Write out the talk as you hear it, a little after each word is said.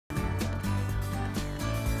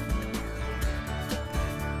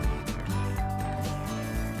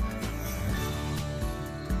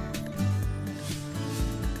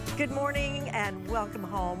Good morning and welcome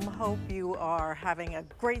home. Hope you are having a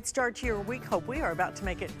great start to your week. Hope we are about to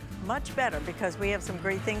make it much better because we have some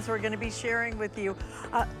great things we're going to be sharing with you.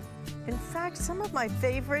 In fact, some of my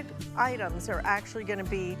favorite items are actually going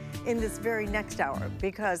to be in this very next hour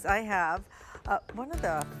because I have one of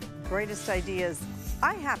the greatest ideas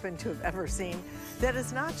I happen to have ever seen that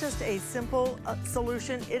is not just a simple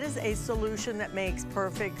solution, it is a solution that makes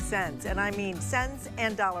perfect sense. And I mean cents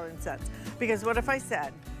and dollar and cents. Because what if I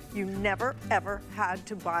said you never ever had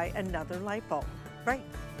to buy another light bulb, right?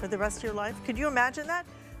 For the rest of your life? Could you imagine that?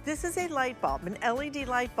 This is a light bulb, an LED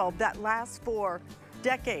light bulb that lasts for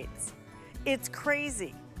decades. It's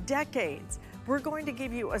crazy, decades. We're going to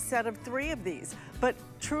give you a set of 3 of these, but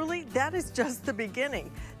truly that is just the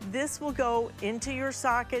beginning. This will go into your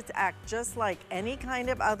sockets, act just like any kind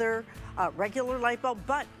of other regular light bulb,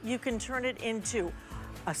 but you can turn it into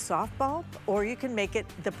a soft bulb or you can make it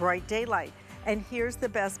the bright daylight. And here's the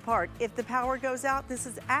best part. If the power goes out, this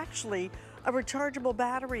is actually a rechargeable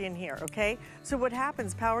battery in here, okay? So what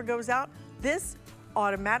happens, power goes out, this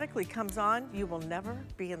automatically comes on. You will never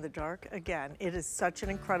be in the dark again. It is such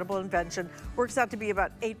an incredible invention. Works out to be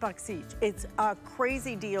about $8 each. It's a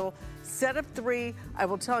crazy deal. Set of 3. I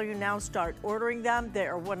will tell you now, start ordering them. They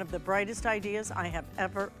are one of the brightest ideas I have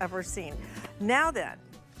ever seen. Now then,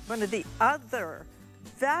 one of the other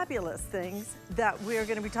fabulous things that we're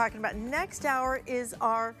going to be talking about next hour is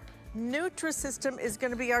our Nutrisystem is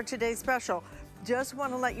going to be our today's special. Just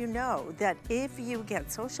want to let you know that if you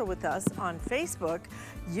get social with us on Facebook,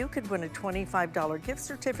 you could win a $25 gift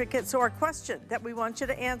certificate. So our question that we want you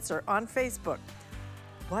to answer on Facebook,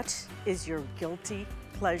 what is your guilty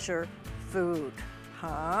pleasure food?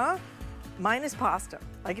 Huh? Mine is pasta.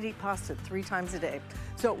 I could eat pasta 3 times a day.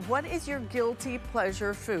 So what is your guilty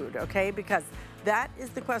pleasure food, okay? Because that is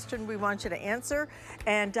the question we want you to answer.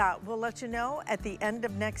 And we'll let you know at the end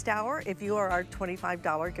of next hour if you are our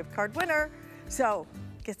 $25 gift card winner. So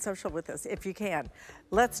get social with us if you can.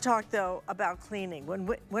 Let's talk though about cleaning.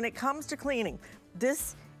 When it comes to cleaning,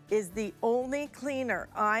 this is the only cleaner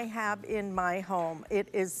I have in my home. It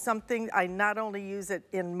is something I not only use it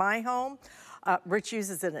in my home, Rich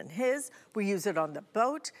uses it in his. We use it on the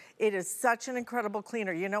boat. It is such an incredible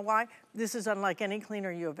cleaner. You know why? This is unlike any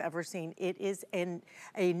cleaner you have ever seen. It is a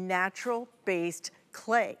natural-based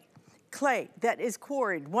clay that is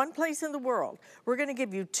quarried one place in the world. We're gonna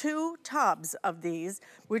give you 2 tubs of these,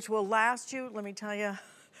 which will last you, let me tell you,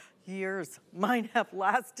 years. Mine have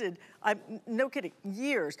lasted, no kidding,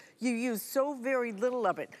 years. You use so very little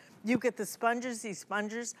of it. You get the sponges. These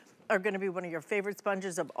sponges are gonna be one of your favorite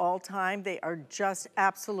sponges of all time. They are just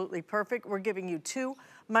absolutely perfect. We're giving you 2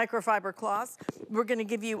 microfiber cloths. We're gonna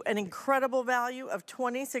give you an incredible value of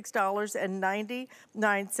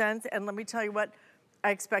 $26.99. And let me tell you what,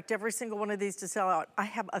 I expect every single one of these to sell out. I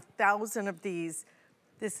have 1,000 of these.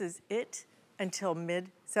 This is it until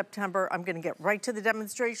mid-September. I'm gonna get right to the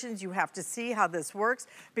demonstrations. You have to see how this works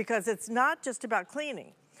because it's not just about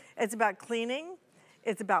cleaning. It's about cleaning,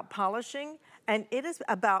 it's about polishing, and it is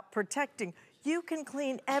about protecting. You can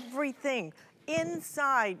clean everything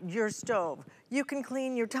inside your stove. You can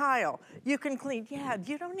clean your tile. You can clean,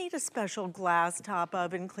 you don't need a special glass top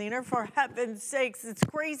oven cleaner, for heaven's sakes. It's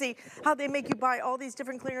crazy how they make you buy all these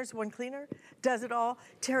different cleaners. One cleaner does it all.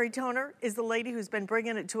 Terry Toner is the lady who's been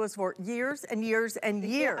bringing it to us for years and years and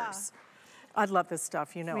years. Yeah. I love this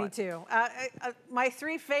stuff, you know it. Me too. My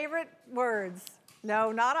 3 favorite words.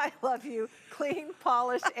 No, not I love you. Clean,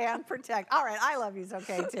 polish, and protect. All right, I love you's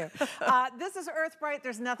okay too. This is Earth Bright.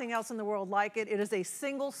 There's nothing else in the world like it. It is a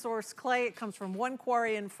single source clay. It comes from one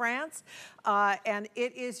quarry in France, and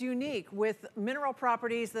it is unique with mineral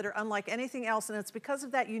properties that are unlike anything else, and it's because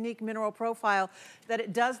of that unique mineral profile that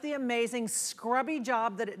it does the amazing scrubby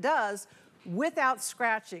job that it does without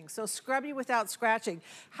scratching. So scrubby without scratching.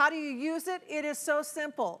 How do you use it? It is so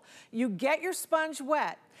simple. You get your sponge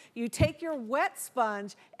wet. You take your wet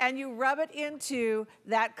sponge and you rub it into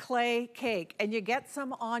that clay cake and you get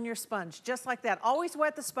some on your sponge, just like that. Always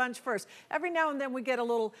wet the sponge first. Every now and then we get a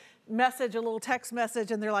little message, a little text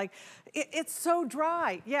message, and they're like, it's so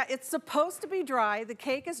dry. Yeah, it's supposed to be dry. The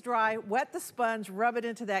cake is dry. Wet the sponge, rub it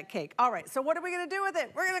into that cake. All right, so what are we gonna do with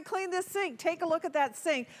it? We're gonna clean this sink. Take a look at that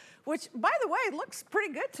sink, which, by the way, looks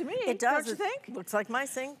pretty good to me. It does. Don't you think? Looks like my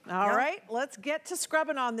sink. All right, let's get to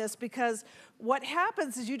scrubbing on this, because what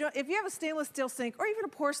happens is if you have a stainless steel sink or even a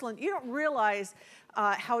porcelain, you don't realize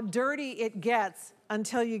how dirty it gets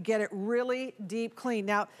until you get it really deep clean.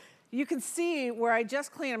 Now, you can see where I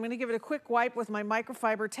just cleaned. I'm gonna give it a quick wipe with my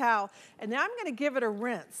microfiber towel, and now I'm gonna give it a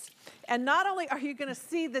rinse. And not only are you gonna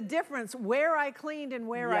see the difference where I cleaned and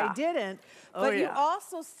where I didn't, but you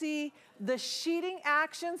also see the sheeting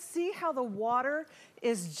action. See how the water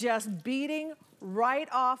is just beading right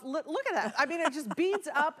off. Look at that. I mean, it just beads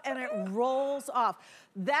up and it rolls off.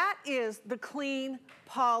 That is the clean,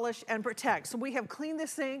 polish, and protect. So we have cleaned the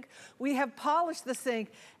sink, we have polished the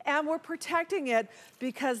sink, and we're protecting it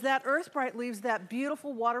because that Earth Bright leaves that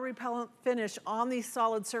beautiful water repellent finish on these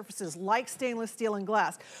solid surfaces like stainless steel and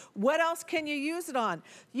glass. What else can you use it on?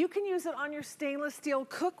 You can use it on your stainless steel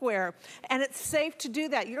cookware, and it's safe to do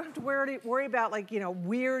that. You don't have to worry about, like, you know,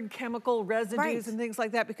 weird chemical residues and things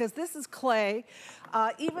like that, because this is clay.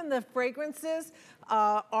 Even the fragrances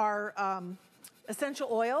are essential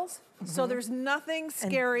oils, so there's nothing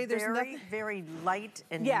scary. There's nothing very light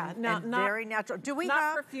and, not very natural. Do we not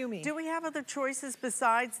have perfumey. Do we have other choices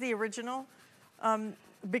besides the original?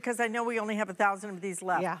 Because I know we only have 1,000 of these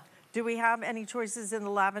left. Yeah. Do we have any choices in the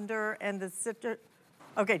lavender and the citrus?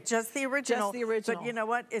 Okay, just the original. Just the original. But you know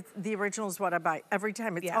what? The original is what I buy every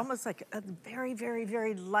time. It's almost like a very, very,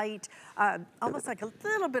 very light, almost like a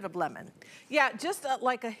little bit of lemon. Yeah, just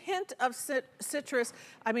like a hint of citrus.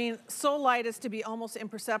 I mean, so light as to be almost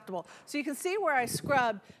imperceptible. So you can see where I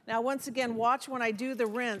scrubbed. Now, once again, watch when I do the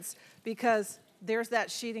rinse, because there's that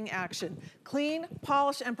sheeting action. Clean,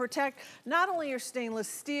 polish, and protect not only your stainless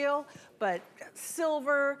steel, but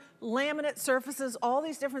silver, laminate surfaces, all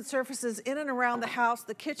these different surfaces in and around the house,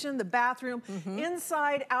 the kitchen, the bathroom,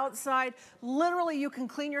 inside, outside. Literally, you can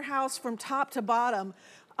clean your house from top to bottom.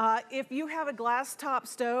 If you have a glass top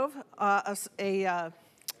stove, a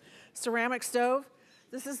ceramic stove,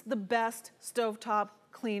 this is the best stovetop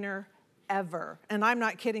cleaner ever. And I'm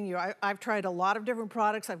not kidding you. I've tried a lot of different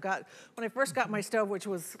products. When I first got my stove, which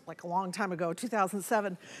was like a long time ago,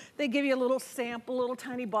 2007, they give you a little sample, little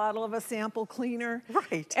tiny bottle of a sample cleaner.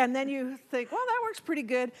 Right. And then you think, well, that works pretty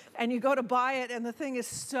good. And you go to buy it, and the thing is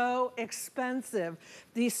so expensive.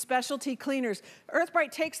 These specialty cleaners. Earth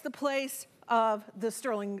Bright takes the place of the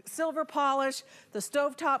sterling silver polish, the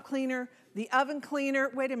stovetop cleaner, the oven cleaner.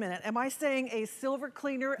 Wait a minute, am I saying a silver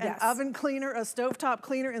cleaner, an oven cleaner, a stovetop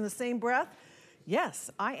cleaner in the same breath? Yes,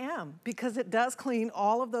 I am, because it does clean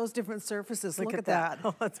all of those different surfaces. Look at that.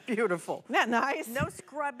 Oh, that's beautiful. Isn't that nice? No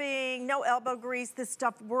scrubbing, no elbow grease. This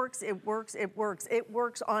stuff works, it works, it works. It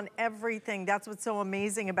works on everything. That's what's so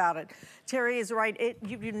amazing about it. Terry is right.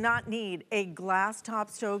 You do not need a glass top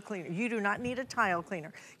stove cleaner. You do not need a tile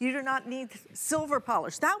cleaner. You do not need silver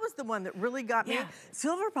polish. That was the one that really got me.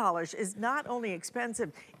 Silver polish is not only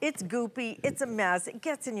expensive, it's goopy, it's a mess, it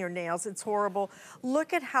gets in your nails, it's horrible.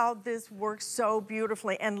 Look at how this works so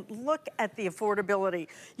beautifully, and look at the affordability.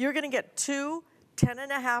 You're gonna get two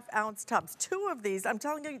 10.5-ounce tubs. Two of these, I'm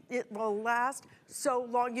telling you, it will last so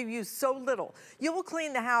long. You use so little. You will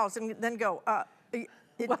clean the house and then go,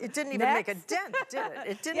 it didn't even make a dent, did it?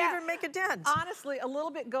 It didn't even make a dent. Honestly, a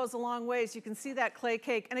little bit goes a long ways. You can see that clay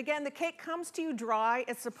cake. And again, the cake comes to you dry.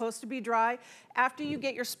 It's supposed to be dry. After you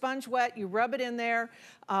get your sponge wet, you rub it in there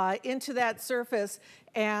into that surface,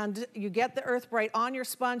 and you get the Earth Bright on your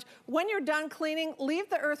sponge. When you're done cleaning, leave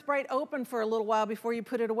the Earth Bright open for a little while before you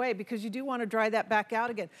put it away, because you do want to dry that back out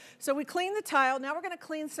again. So we clean the tile. Now we're going to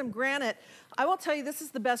clean some granite. I will tell you, this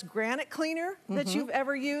is the best granite cleaner that you've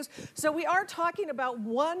ever used. So we are talking about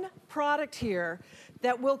one product here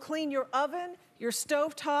that will clean your oven, your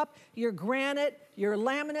stovetop, your granite, your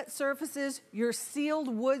laminate surfaces, your sealed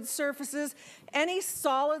wood surfaces, any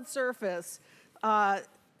solid surface.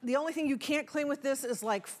 The only thing you can't clean with this is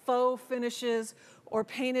like faux finishes or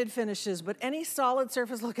painted finishes, but any solid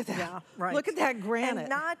surface, look at that. Yeah, right. Look at that granite. And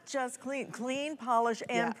not just clean, polish,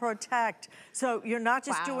 and protect. So you're not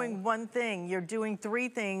just doing one thing, you're doing 3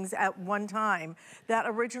 things at one time. That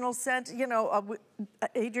original scent, you know,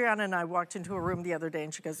 Adriana and I walked into a room the other day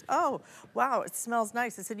and she goes, oh, wow, it smells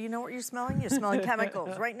nice. I said, you know what you're smelling? You're smelling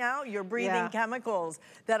chemicals. Right now, you're breathing chemicals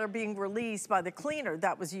that are being released by the cleaner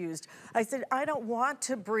that was used. I said, I don't want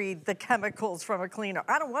to breathe the chemicals from a cleaner.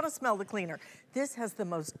 I don't want to smell the cleaner. This has the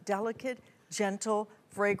most delicate, gentle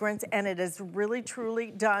fragrance, and it is really,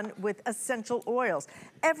 truly done with essential oils.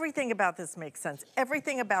 Everything about this makes sense.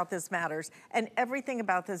 Everything about this matters, and everything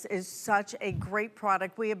about this is such a great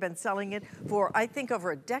product. We have been selling it for, I think,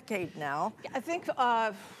 over a decade now. I think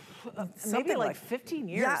maybe like 15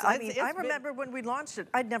 years. Yeah, I mean, I remember when we launched it,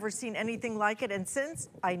 I'd never seen anything like it, and since,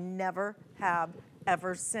 I never have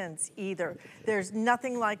ever since either. There's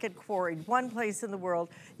nothing like it quarried. One place in the world,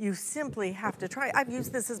 you simply have to try. I've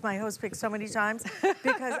used this as my host pick so many times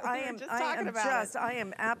because I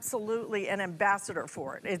am absolutely an ambassador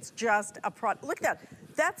for it. It's just a product. Look at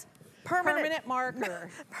that. Permanent marker.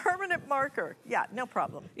 Permanent marker. Yeah, no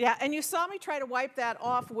problem. Yeah, and you saw me try to wipe that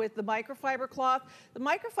off with the microfiber cloth. The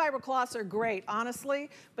microfiber cloths are great, honestly,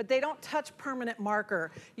 but they don't touch permanent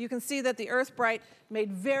marker. You can see that the Earth Bright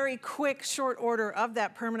made very quick, short order of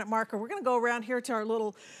that permanent marker. We're gonna go around here to our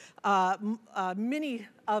little mini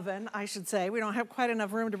oven, I should say. We don't have quite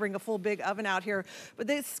enough room to bring a full big oven out here, but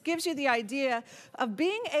this gives you the idea of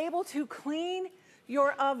being able to clean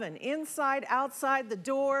your oven inside, outside, the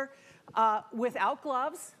door, without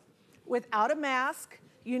gloves, without a mask.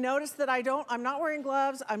 You notice that I'm not wearing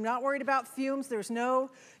gloves. I'm not worried about fumes. There's no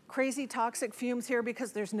crazy toxic fumes here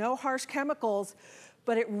because there's no harsh chemicals,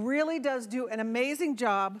 but it really does do an amazing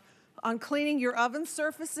job on cleaning your oven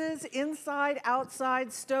surfaces, inside, outside,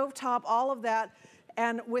 stovetop, all of that,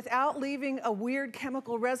 and without leaving a weird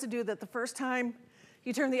chemical residue that the first time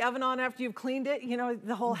you turn the oven on after you've cleaned it, you know,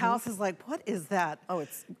 the whole house is like, what is that? Oh,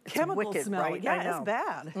 it's chemical wicked, smell. right? Yeah, I know. it's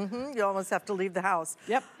bad. You almost have to leave the house.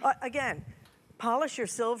 Yep. Again, polish your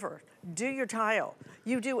silver, do your tile.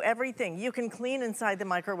 You do everything. You can clean inside the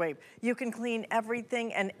microwave. You can clean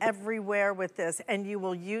everything and everywhere with this, and you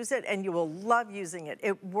will use it and you will love using it.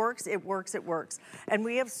 It works, it works, it works. And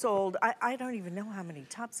we have sold, I don't even know how many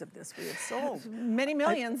tubs of this we have sold. Many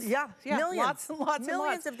millions. Yeah, millions. Lots and lots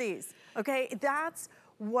millions and lots. of these. Okay, that's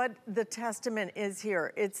what the testament is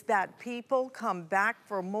here. It's that people come back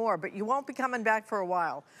for more, but you won't be coming back for a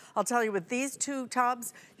while. I'll tell you, with these 2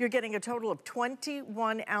 tubs, you're getting a total of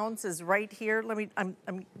 21 ounces right here. I'm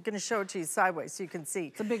gonna show it to you sideways so you can see.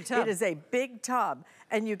 It's a big tub. It is a big tub,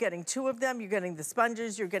 and you're getting 2 of them. You're getting the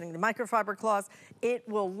sponges, you're getting the microfiber cloths. It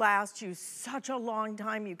will last you such a long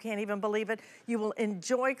time, you can't even believe it. You will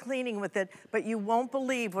enjoy cleaning with it, but you won't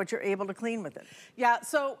believe what you're able to clean with it. Yeah,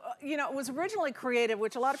 so, you know, it was originally created,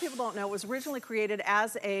 which a lot of people don't know, it was originally created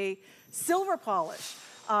as a silver polish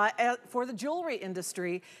for the jewelry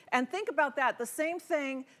industry. And think about that, the same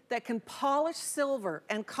thing that can polish silver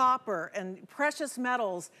and copper and precious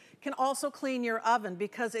metals can also clean your oven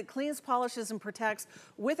because it cleans, polishes, and protects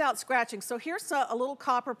without scratching. So here's a little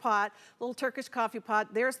copper pot, little Turkish coffee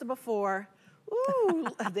pot. There's the before. Ooh,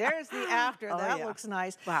 there's the after. That looks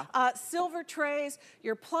nice. Wow. Silver trays,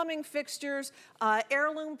 your plumbing fixtures,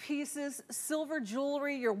 heirloom pieces, silver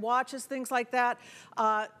jewelry, your watches, things like that.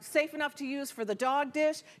 Safe enough to use for the dog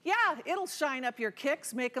dish. Yeah, it'll shine up your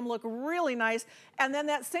kicks, make them look really nice. And then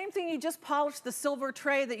that same thing, you just polished the silver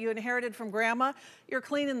tray that you inherited from grandma. You're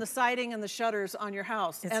cleaning the siding and the shutters on your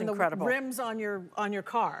house. It's and incredible. The rims on your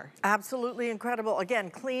car. Absolutely incredible. Again,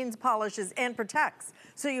 cleans, polishes, and protects.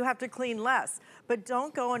 So you have to clean less. But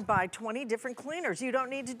don't go and buy 20 different cleaners. You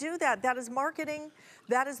don't need to do that. That is marketing.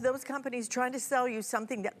 That is those companies trying to sell you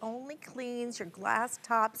something that only cleans your glass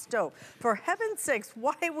top stove. For heaven's sakes,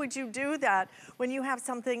 why would you do that when you have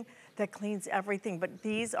something that cleans everything? But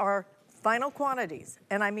these are final quantities,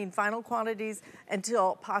 and I mean final quantities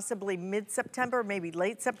until possibly mid-September, maybe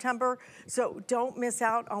late September. So don't miss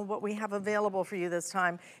out on what we have available for you this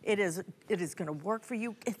time. It is gonna work for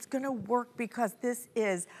you. It's gonna work because this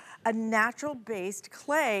is a natural-based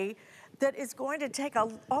clay that is going to take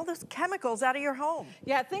all those chemicals out of your home.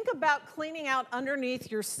 Yeah, think about cleaning out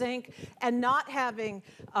underneath your sink and not having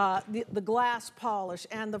the glass polish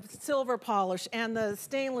and the silver polish and the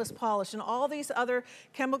stainless polish and all these other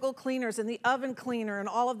chemical cleaners and the oven cleaner and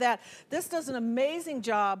all of that. This does an amazing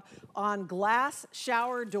job on glass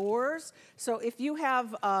shower doors. So if you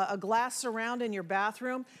have a glass surround in your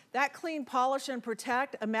bathroom, that clean, polish, and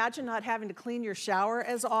protect, imagine not having to clean your shower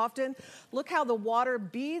as often. Look how the water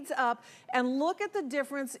beads up, and look at the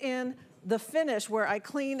difference in the finish where I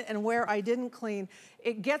cleaned and where I didn't clean.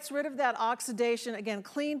 It gets rid of that oxidation. Again,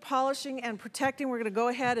 clean, polishing, and protecting. We're gonna go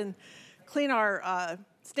ahead and clean our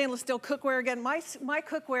stainless steel cookware again. My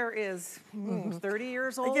cookware is 30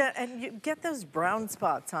 years old. Yeah, and you get those brown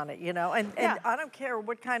spots on it, you know, and I don't care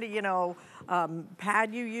what kind of, you know,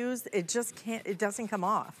 pad you use, it just can't, it doesn't come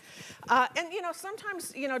off. And you know,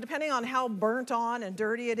 sometimes, you know, depending on how burnt on and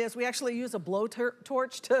dirty it is, we actually use a blow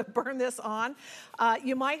torch to burn this on.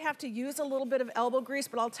 You might have to use a little bit of elbow grease,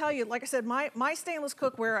 but I'll tell you, like I said, my stainless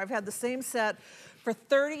cookware, I've had the same set for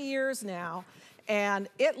 30 years now. And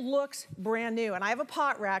it looks brand new. And I have a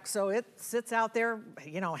pot rack, so it sits out there,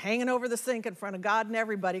 you know, hanging over the sink in front of God and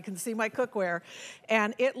everybody can see my cookware.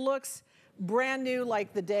 And it looks brand new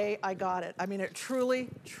like the day I got it. I mean, it truly,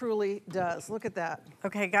 truly does. Look at that.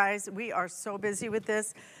 Okay, guys, we are so busy with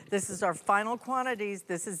this. This is our final quantities.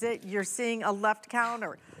 This is it. You're seeing a left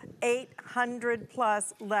counter. 800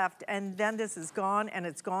 plus left, and then this is gone, and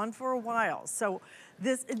it's gone for a while. So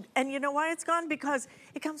this, and you know why it's gone? Because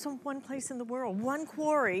it comes from one place in the world, one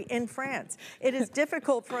quarry in France. It is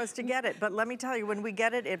difficult for us to get it, but let me tell you, when we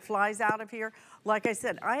get it, it flies out of here. Like I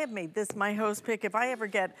said, I have made this my host pick. If I ever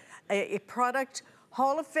get a product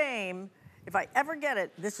Hall of Fame, if I ever get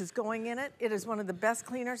it, this is going in it. It is one of the best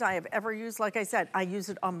cleaners I have ever used. Like I said, I use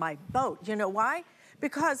it on my boat. You know why?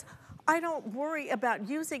 Because I don't worry about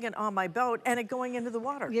using it on my boat and it going into the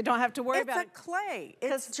water. You don't have to worry about it. It's a clay.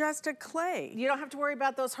 It's just a clay. You don't have to worry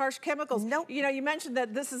about those harsh chemicals. Nope. You know, you mentioned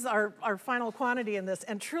that this is our final quantity in this,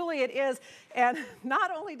 and truly it is. And not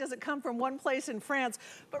only does it come from one place in France,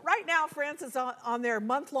 but right now France is on their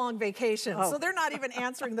month-long vacation. So they're not even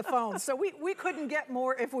answering the phone. So we couldn't get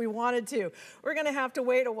more if we wanted to. We're gonna have to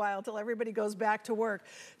wait a while till everybody goes back to work.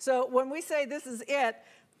 So when we say this is it,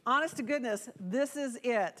 honest to goodness, this is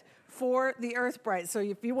it for the Earth Bright. So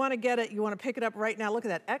if you want to get it, you want to pick it up right now. Look at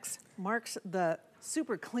that. X marks the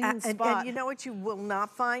super clean spot. And you know what you will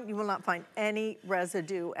not find? You will not find any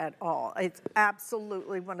residue at all. It's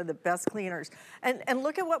absolutely one of the best cleaners. And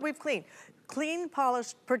look at what we've cleaned. Clean,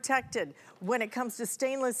 polished, protected. When it comes to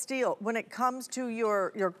stainless steel, when it comes to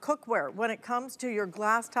your cookware, when it comes to your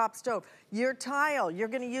glass top stove, your tile, you're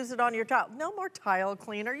gonna use it on your tile. No more tile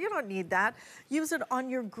cleaner, you don't need that. Use it on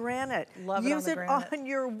your granite. Love it on the granite. Use it on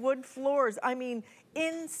your wood floors. I mean,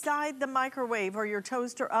 inside the microwave or your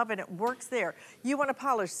toaster oven, it works there. You wanna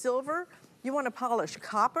polish silver, you wanna polish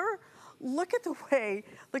copper. Look at the way,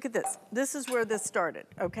 look at this. This is where this started,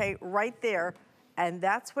 okay? Right there. And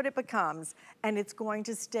that's what it becomes, and it's going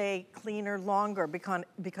to stay cleaner longer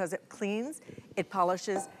because it cleans, it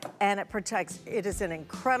polishes, and it protects. It is an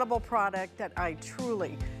incredible product that I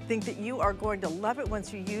truly think that you are going to love it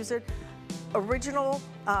once you use it. Original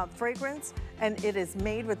fragrance, and it is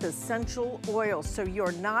made with essential oils, so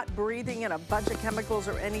you're not breathing in a bunch of chemicals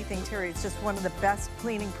or anything, Terry. It's just one of the best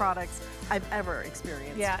cleaning products I've ever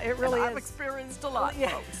experienced. Yeah, it really is. I've experienced a lot,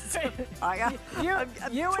 folks. I got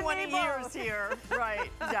you 20 years here,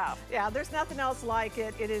 right, yeah. Yeah, there's nothing else like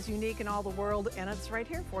it. It is unique in all the world, and it's right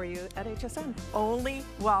here for you at HSN. Only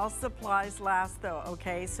while supplies last, though,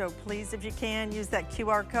 okay? So please, if you can, use that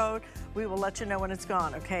QR code. We will let you know when it's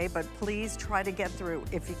gone, okay? But please try to get through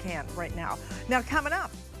if you can right now. Now, coming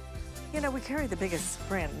up, you know, we carry the biggest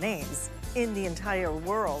brand names in the entire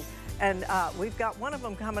world. And we've got one of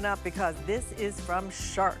them coming up because this is from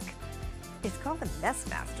Shark. It's called the Mess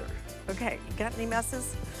Master. Okay, you got any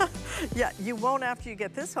messes? Yeah, you won't after you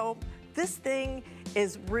get this home. This thing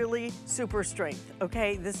is really super strength,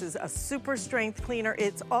 okay? This is a super strength cleaner.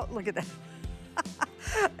 It's all, look at that.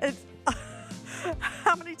 It's,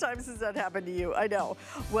 how many times has that happened to you? I know.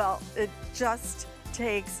 Well, it just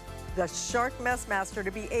takes the Shark Mess Master to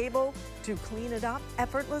be able to clean it up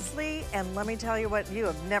effortlessly. And let me tell you what, you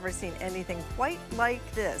have never seen anything quite like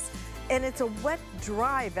this. And it's a wet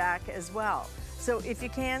dry vac as well. So if you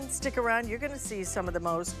can, stick around. You're gonna see some of the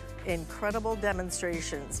most incredible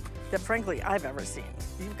demonstrations that frankly I've ever seen.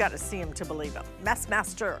 You've got to see them to believe them. Mess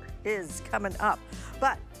Master is coming up.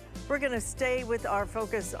 But we're gonna stay with our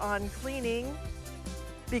focus on cleaning,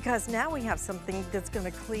 because now we have something that's gonna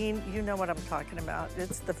clean, you know what I'm talking about.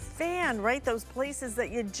 It's the fan, right? Those places that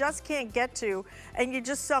you just can't get to, and you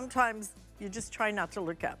just sometimes, you just try not to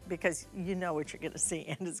look up because you know what you're gonna see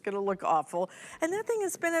and it's gonna look awful. And that thing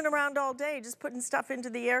is spinning around all day, just putting stuff into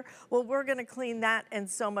the air. Well, we're gonna clean that and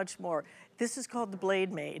so much more. This is called the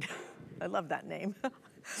Blade Maid. I love that name.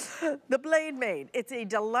 The Blade Maid. It's a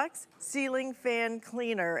deluxe ceiling fan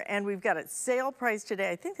cleaner, and we've got it sale price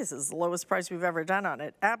today. I think this is the lowest price we've ever done on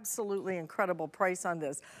it. Absolutely incredible price on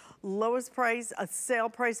this. Lowest price, a sale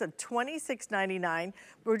price of $26.99.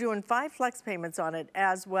 We're doing 5 flex payments on it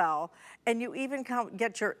as well. And you even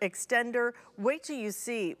get your extender. Wait till you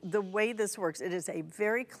see the way this works. It is a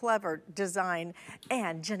very clever design.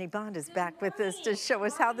 And Jenny Bond is back with us to show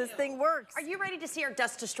us how this thing works. Are you ready to see our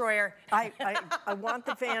dust destroyer? I want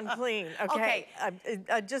the fan clean, okay?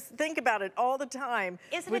 I just think about it all the time.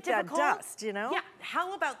 Isn't with it difficult? That dust, you know? Yeah,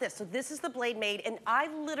 how about this? So this is the Blade Maid, and I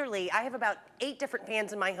have about 8 different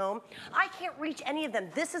fans in my home. I can't reach any of them.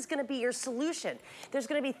 This is gonna be your solution. There's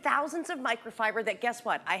gonna be thousands of microfiber that, guess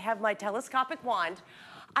what? I have my telescopic wand.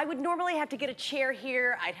 I would normally have to get a chair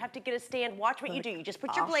here. I'd have to get a stand. Watch what you do. You just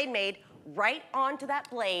put your Blade Maid right onto that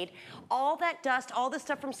blade. All that dust, all this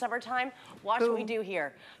stuff from summertime, watch what we do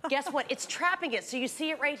here. Guess what? It's trapping it. So you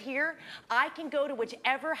see it right here? I can go to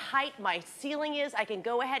whichever height my ceiling is. I can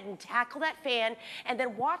go ahead and tackle that fan and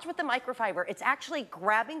then watch with the microfiber. It's actually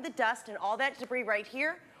grabbing the dust and all that debris right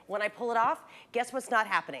here. When I pull it off, guess what's not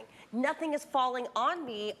happening? Nothing is falling on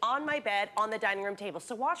me, on my bed, on the dining room table.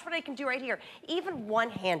 So watch what I can do right here, even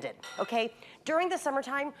one-handed, okay? During the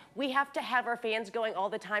summertime, we have to have our fans going all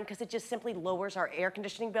the time because it just simply lowers our air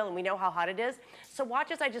conditioning bill, and we know how hot it is. So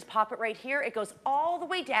watch as I just pop it right here. It goes all the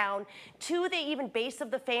way down to the even base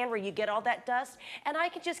of the fan where you get all that dust, and I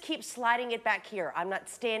can just keep sliding it back here. I'm not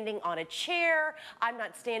standing on a chair. I'm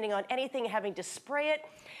not standing on anything having to spray it.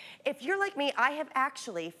 If you're like me, I have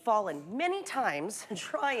actually fallen many times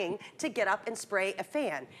trying to get up and spray a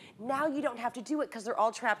fan. Now you don't have to do it because they're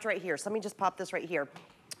all trapped right here. So let me just pop this right here.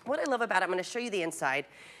 What I love about it, I'm gonna show you the inside.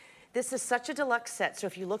 This is such a deluxe set, so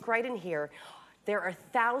if you look right in here, there are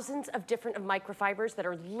thousands of different microfibers that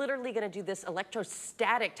are literally gonna do this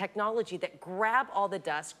electrostatic technology that grab all the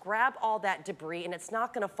dust, grab all that debris, and it's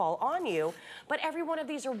not gonna fall on you. But every one of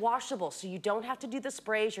these are washable, so you don't have to do the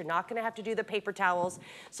sprays, you're not gonna have to do the paper towels.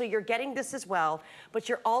 So you're getting this as well, but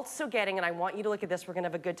you're also getting, and I want you to look at this, we're gonna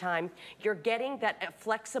have a good time, you're getting that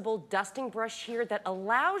flexible dusting brush here that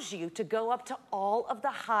allows you to go up to all of the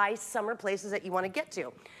high summer places that you wanna get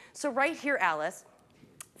to. So right here, Alyce,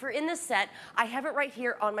 for in this set, I have it right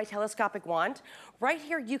here on my telescopic wand. Right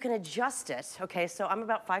here, you can adjust it, okay, so I'm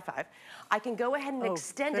about 5'5". I can go ahead and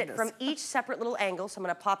extend it from each separate little angle, so I'm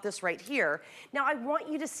gonna pop this right here. Now, I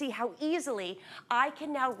want you to see how easily I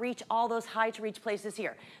can now reach all those high-to-reach places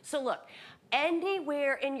here. So look,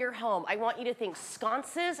 anywhere in your home, I want you to think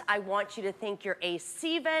sconces, I want you to think your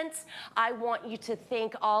AC vents, I want you to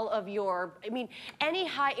think all of your, any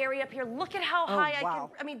high area up here. Look at how high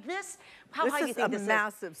how high do you think this is? This is a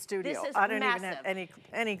massive studio. This is I don't massive. even have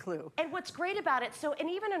any clue. And what's great about it, and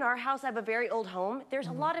even in our house, I have a very old home, there's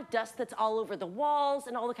a lot of dust that's all over the walls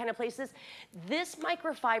and all the kind of places. This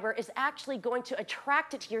microfiber is actually going to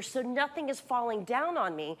attract it here so nothing is falling down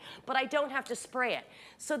on me, but I don't have to spray it.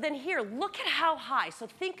 So then here, look at how high. So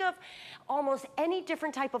think of almost any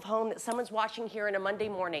different type of home that someone's watching here on a Monday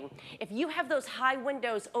morning. If you have those high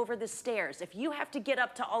windows over the stairs, if you have to get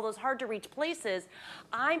up to all those hard to reach places,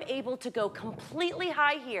 I'm able to go completely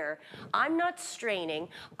high here. I'm not straining,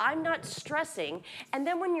 I'm not stressing, and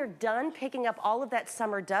then when you're done picking up all of that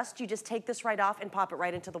summer dust, you just take this right off and pop it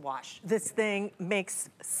right into the wash. This thing makes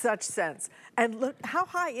such sense. And look, how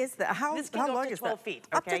high is that? This can go up to 12 feet,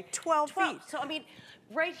 okay? Up to 12 feet. So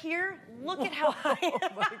right here, look at how high. Oh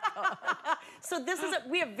my God. So this is,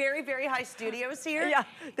 we have very, very high studios here. Yeah,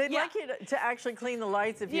 they'd like you to actually clean the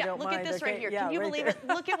lights if you don't mind. Yeah, look at this right here. Yeah, can you believe it?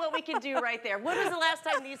 Look at what we can do right there. When was the last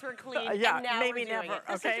time these were cleaned? Yeah, and now maybe we're doing never, it.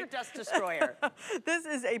 This okay? is your dust destroyer. This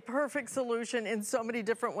is a perfect solution in so many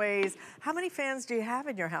different ways. How many fans do you have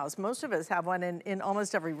in your house? Most of us have one in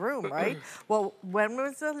almost every room, right? Well, when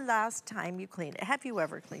was the last time you cleaned it? Have you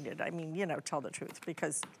ever cleaned it? I mean, tell the truth,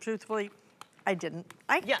 because truthfully, I didn't.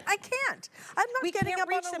 I can't. I'm not getting up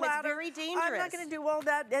on a ladder. It's very dangerous. I'm not going to do all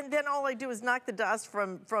that, and then all I do is knock the dust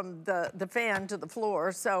from the fan to the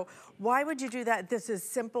floor. So why would you do that? This is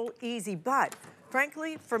simple, easy, but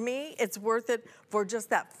frankly, for me, it's worth it for just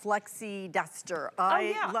that flexi duster.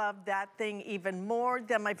 I love that thing even more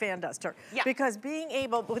than my fan duster. Yeah. Because being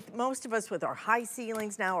able, with most of us with our high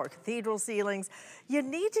ceilings now, or cathedral ceilings, you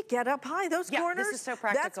need to get up high. Those corners, this is so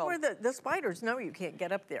practical. That's where the spiders know you can't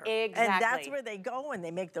get up there. Exactly. And that's where they go and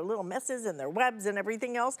they make their little messes and their webs and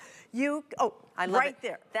everything else. I love it.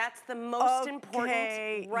 There. That's the most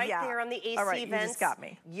important, right there on the AC All right, vents. You just got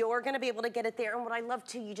me. You're gonna be able to get it there. And what I love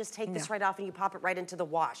too, you just take this right off and you pop it right into the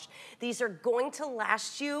wash. These are going to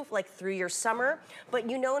last you like through your summer, but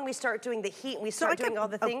when we start doing the heat and we start doing all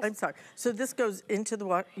the things. I'm sorry. So this goes into the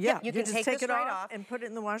wash. Yeah, you can just take it right off and put it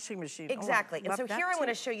in the washing machine. Exactly. And so here I want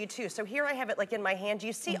to show you too. So here I have it like in my hand. Do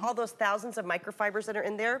you see all those thousands of microfibers that are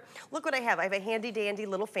in there? Look what I have. I have a handy dandy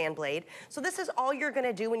little fan blade. So this is all you're going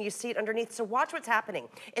to do when you see it underneath. So watch what's happening.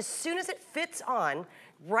 As soon as it fits on,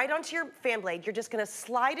 right onto your fan blade, you're just going to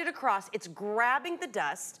slide it across. It's grabbing the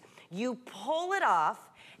dust. You pull it off.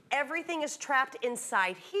 Everything is trapped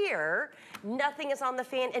inside here. Nothing is on the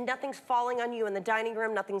fan and nothing's falling on you in the dining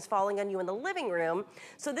room. Nothing's falling on you in the living room.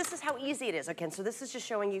 So this is how easy it is. Okay, so this is just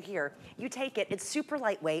showing you here. You take it, it's super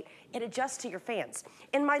lightweight. It adjusts to your fans.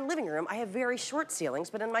 In my living room, I have very short ceilings,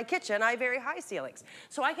 but in my kitchen, I have very high ceilings.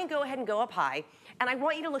 So I can go ahead and go up high. And I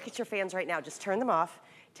want you to look at your fans right now. Just turn them off.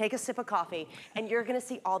 Take a sip of coffee, and you're gonna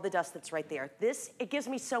see all the dust that's right there. It gives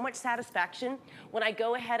me so much satisfaction when I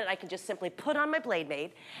go ahead and I can just simply put on my Blade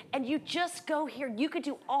Maid, and you just go here. You could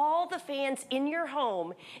do all the fans in your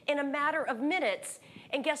home in a matter of minutes,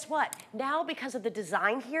 And guess what? Now, because of the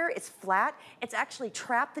design here, it's flat. It's actually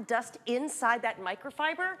trapped the dust inside that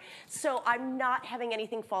microfiber, so I'm not having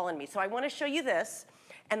anything fall on me. So I want to show you this,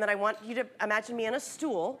 and then I want you to imagine me on a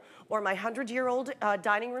stool or my 100-year-old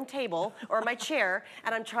dining room table or my chair,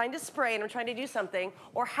 and I'm trying to spray and I'm trying to do something.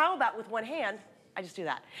 Or how about with one hand, I just do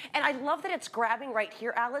that. And I love that it's grabbing right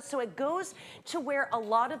here, Alyce, so it goes to where a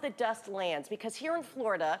lot of the dust lands, because here in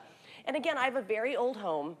Florida, and again, I have a very old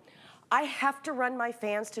home, I have to run my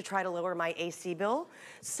fans to try to lower my AC bill.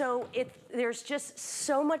 So there's just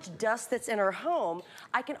so much dust that's in our home.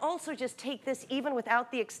 I can also just take this even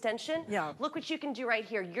without the extension. Yeah. Look what you can do right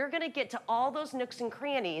here. You're gonna get to all those nooks and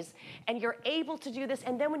crannies, and you're able to do this.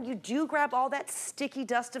 And then when you do grab all that sticky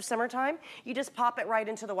dust of summertime, you just pop it right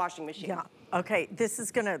into the washing machine. Yeah, okay, this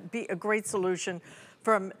is gonna be a great solution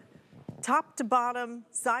from top to bottom,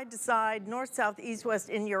 side to side, north, south, east, west.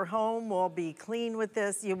 In your home will be clean with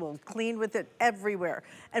this. You will clean with it everywhere.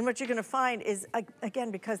 And what you're gonna find is,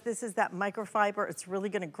 again, because this is that microfiber, it's really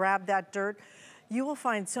gonna grab that dirt. You will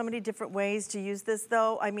find so many different ways to use this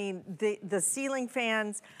though. I mean, the ceiling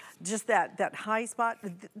fans, just that high spot,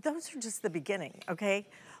 those are just the beginning, okay?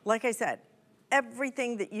 Like I said,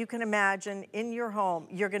 everything that you can imagine in your home,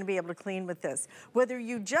 you're gonna be able to clean with this. Whether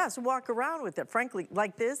you just walk around with it, frankly,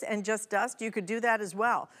 like this and just dust, you could do that as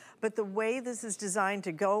well. But the way this is designed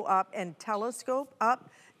to go up and telescope up,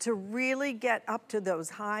 to really get up to those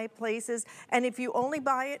high places. And if you only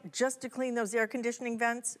buy it just to clean those air conditioning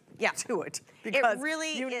vents, do it. Because it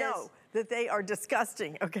really you know that they are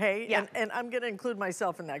disgusting, okay? Yeah. And I'm gonna include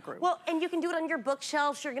myself in that group. Well, and you can do it on your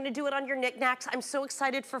bookshelves, you're gonna do it on your knickknacks. I'm so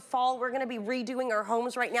excited for fall. We're gonna be redoing our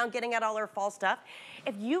homes right now, getting out all our fall stuff.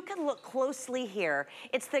 If you can look closely here,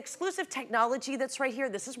 it's the exclusive technology that's right here.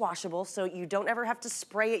 This is washable, so you don't ever have to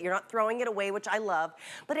spray it. You're not throwing it away, which I love.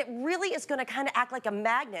 But it really is gonna kind of act like a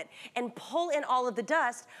magnet and pull in all of the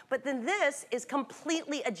dust. But then this is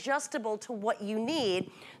completely adjustable to what you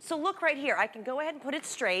need. So look right here, I can go ahead and put it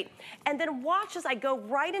straight, and then watch as I go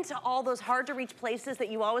right into all those hard to reach places that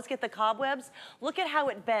you always get the cobwebs. Look at how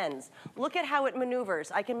it bends. Look at how it maneuvers.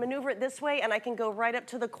 I can maneuver it this way, and I can go right up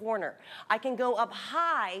to the corner. I can go up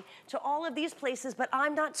high to all of these places, but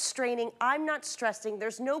I'm not straining, I'm not stressing,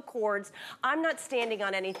 there's no cords, I'm not standing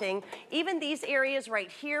on anything. Even these areas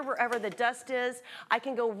right here, wherever the dust is, I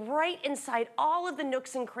can go right inside all of the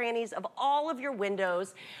nooks and crannies of all of your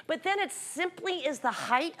windows. But then it simply is the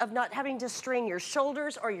height of not having to strain your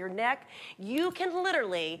shoulders or your neck. You can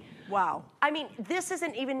literally, wow. I mean, this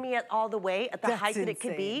isn't even me at all the way at the That's height that it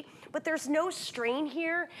insane. could be, but there's no strain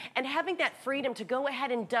here, and having that freedom to go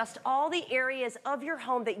ahead and dust all the areas of your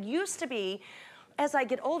home that used to be, as I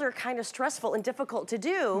get older, kind of stressful and difficult to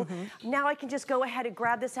do. Now I can just go ahead and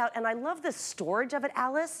grab this out, and I love the storage of it,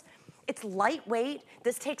 Alyce. It's lightweight.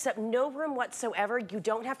 This takes up no room whatsoever. You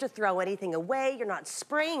don't have to throw anything away. You're not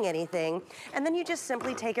spraying anything. And then you just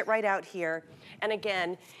simply take it right out here. And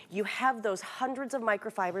again, you have those hundreds of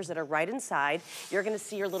microfibers that are right inside. You're gonna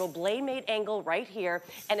see your little blade made angle right here,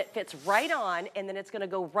 and it fits right on, and then it's gonna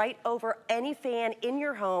go right over any fan in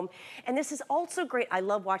your home. And this is also great. I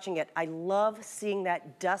love watching it. I love seeing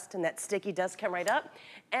that dust and that sticky dust come right up,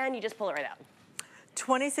 and you just pull it right out.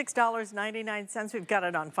 $26.99. We've got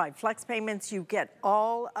it on 5 flex payments. You get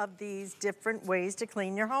all of these different ways to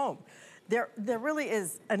clean your home. There really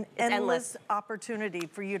is an endless opportunity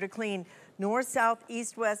for you to clean north, south,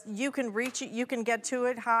 east, west. You can reach it, you can get to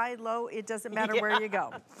it, high, low, it doesn't matter where you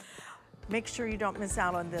go. Make sure you don't miss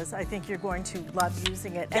out on this. I think you're going to love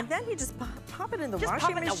using it. And then you just pop it in the washing machine. Just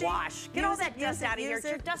pop it in the wash. Get all that dust out of here. It's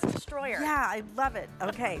your dust destroyer. Yeah, I love it.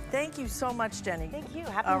 Okay, thank you so much, Jenny. Thank you.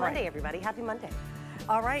 Happy Monday, everybody. Happy Monday.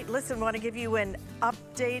 All right, listen, want to give you an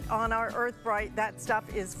update on our Earth Bright. That stuff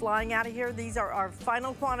is flying out of here. These are our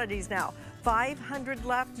final quantities now. 500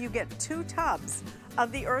 left. You get 2 tubs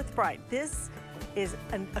of the Earth Bright. This is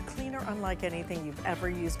a cleaner unlike anything you've ever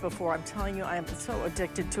used before. I'm telling you, I am so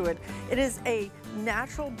addicted to it. It is a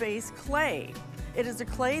natural-based clay. It is a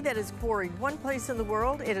clay that is quarried one place in the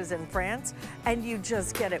world. It is in France, and you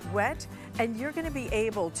just get it wet, and you're going to be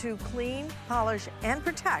able to clean, polish, and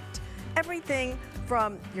protect everything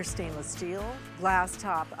from your stainless steel, glass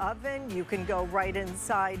top oven. You can go right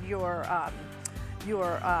inside your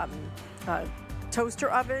toaster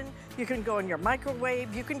oven. You can go in your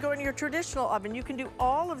microwave. You can go in your traditional oven. You can do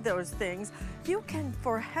all of those things. You can,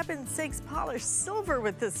 for heaven's sakes, polish silver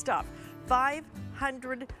with this stuff.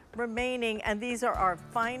 500 remaining, and these are our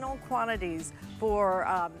final quantities for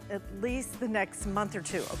at least the next month or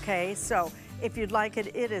two, okay? So If you'd like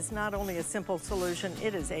it, it is not only a simple solution,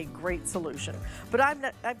 it is a great solution. But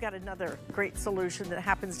I've got another great solution that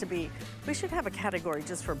happens to be, we should have a category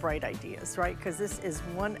just for bright ideas, right? Because this is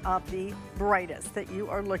one of the brightest that you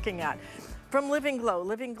are looking at. From Living Glow.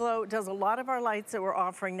 Living Glow does a lot of our lights that we're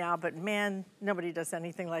offering now, but man, nobody does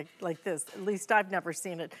anything like this. At least I've never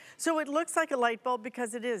seen it. So it looks like a light bulb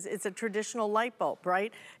because it is. It's a traditional light bulb,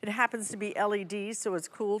 right? It happens to be LED, so it's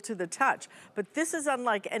cool to the touch. But this is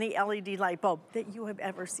unlike any LED light bulb that you have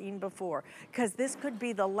ever seen before, because this could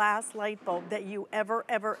be the last light bulb that you ever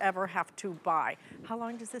have to buy. How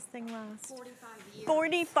long does this thing last? 45 years.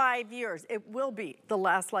 45 years. It will be the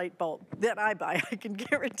last light bulb that I buy. I can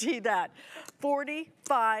guarantee that.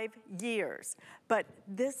 45 years. But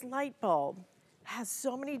this light bulb has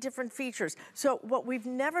so many different features. So what we've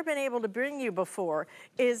never been able to bring you before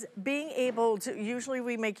is being able to, usually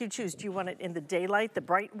we make you choose, do you want it in the daylight, the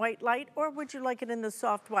bright white light, or would you like it in the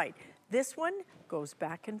soft white? This one goes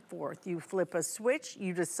back and forth. You flip a switch,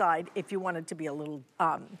 you decide if you want it to be a little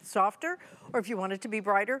softer or if you want it to be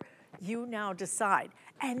brighter, you now decide.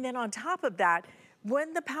 And then on top of that,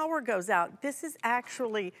 when the power goes out, this is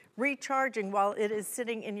actually recharging while it is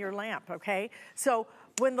sitting in your lamp, okay? So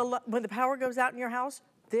when the power goes out in your house,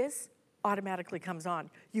 this automatically comes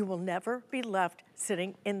on. You will never be left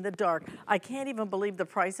sitting in the dark. I can't even believe the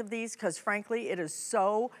price of these because frankly, it is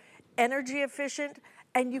so energy efficient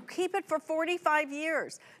and you keep it for 45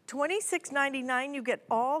 years. $26.99, you get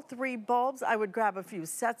all 3 bulbs. I would grab a few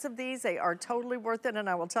sets of these. They are totally worth it. And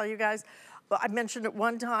I will tell you guys, I mentioned it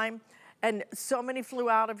one time, and so many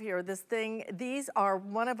flew out of here. This thing, these are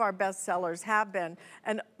one of our best sellers, have been.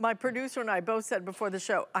 And my producer and I both said before the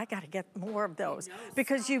show, I gotta get more of those.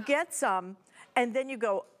 Because you get some, and then you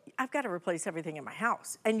go, I've gotta replace everything in my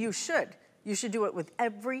house. And you should. You should do it with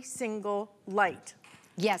every single light.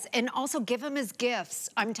 Yes, and also give them as gifts.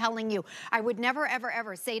 I'm telling you, I would never,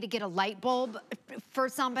 ever say to get a light bulb for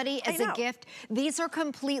somebody as a gift. These are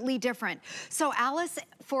completely different. So Alyce,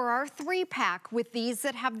 for our 3-pack with these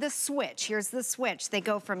that have the switch, here's the switch. They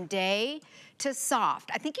go from day to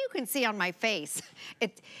soft. I think you can see on my face,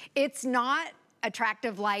 it's not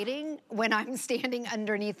attractive lighting when I'm standing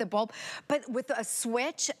underneath the bulb, but with a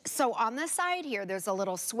switch, so on the side here, there's a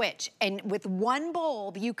little switch, and with one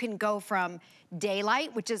bulb, you can go from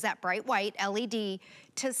daylight, which is that bright white LED,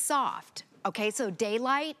 to soft. Okay, so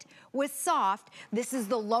daylight with soft. This is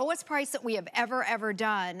the lowest price that we have ever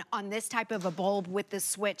done on this type of a bulb with the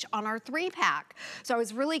switch on our 3-pack. So I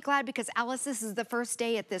was really glad because Alyce, this is the first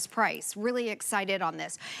day at this price. Really excited on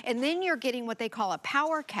this. And then you're getting what they call a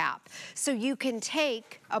power cap. So you can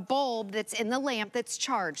take a bulb that's in the lamp that's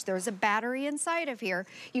charged. There's a battery inside of here.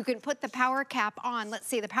 You can put the power cap on. Let's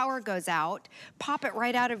say the power goes out, pop it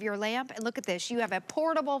right out of your lamp, and look at this. You have a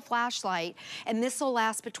portable flashlight, and this will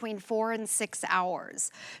last between 4 and 6 hours.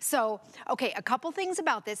 So, okay, a couple things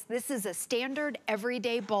about this. This is a standard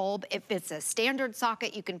everyday bulb. If it's a standard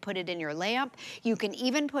socket, you can put it in your lamp. You can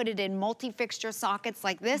even put it in multi-fixture sockets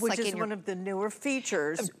like this. Which is one of the newer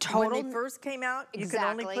features. When they first came out, you could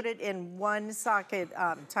only put it in one socket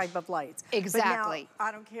type of lights. Exactly. But now,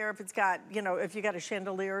 I don't care if it's got, you know, if you got a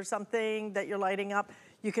chandelier or something that you're lighting up,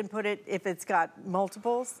 you can put it, if it's got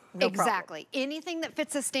multiples, no Exactly. problem. Anything that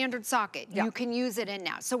fits a standard socket, you can use it in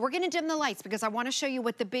now. So we're gonna dim the lights because I wanna show you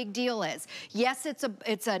what the big deal is. Yes,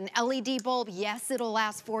 it's an LED bulb. Yes, it'll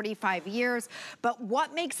last 45 years. But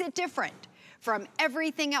what makes it different from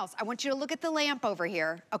everything else? I want you to look at the lamp over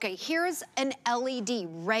here. Okay, here's an LED,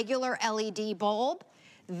 regular LED bulb.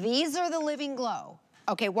 These are the Living Glow.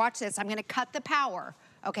 Okay, watch this. I'm gonna cut the power.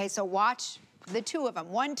 Okay, so watch the 2 of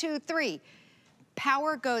them. 1, 2, 3.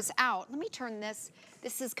 Power goes out. Let me turn this.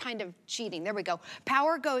 This is kind of cheating. There we go.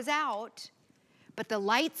 Power goes out, but the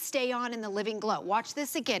lights stay on in the Living Glow. Watch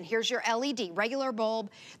this again. Here's your LED, regular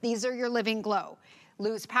bulb. These are your Living Glow.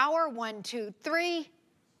 Lose power, 1, 2, 3.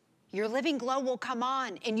 Your Living Glow will come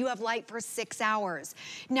on and you have light for 6 hours.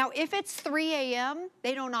 Now, if it's 3 a.m.,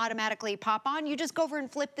 they don't automatically pop on. You just go over and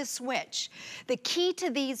flip the switch. The key to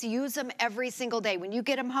these, use them every single day. When you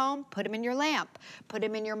get them home, put them in your lamp, put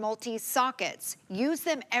them in your multi-sockets. Use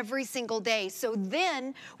them every single day. So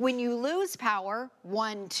then when you lose power,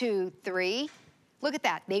 1, 2, 3, look at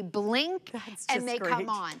that. They blink and they come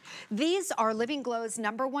on. These are Living Glow's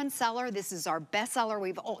 #1 seller. This is our best seller.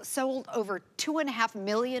 We've sold over 2.5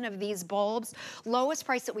 million of these bulbs. Lowest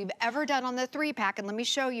price that we've ever done on the 3-pack. And let me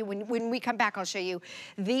show you, when we come back, I'll show you.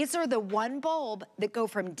 These are the one bulb that go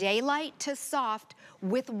from daylight to soft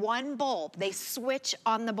with one bulb. They switch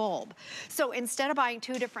on the bulb. So instead of buying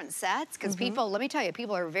 2 different sets, because people, let me tell you,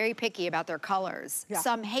 people are very picky about their colors.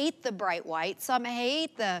 Some hate the bright white, some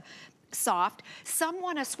hate the soft. Some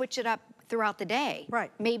want to switch it up throughout the day. Right.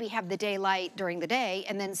 Maybe have the daylight during the day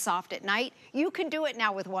and then soft at night. You can do it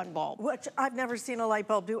now with one bulb. Which I've never seen a light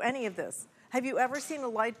bulb do any of this. Have you ever seen a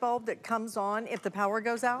light bulb that comes on if the power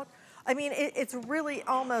goes out? I mean, it's really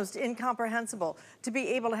almost incomprehensible to be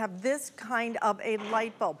able to have this kind of a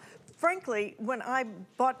light bulb. Frankly, when I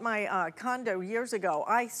bought my condo years ago,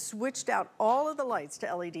 I switched out all of the lights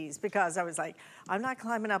to LEDs because I was like, I'm not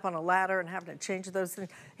climbing up on a ladder and having to change those things.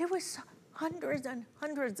 It was hundreds and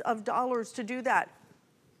hundreds of dollars to do that.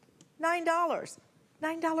 $9.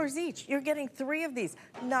 $9 each. You're getting 3 of these.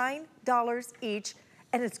 $9 each,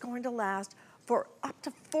 and it's going to last for up to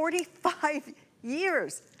 45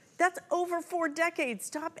 years. That's over 4 decades.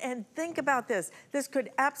 Stop and think about this. This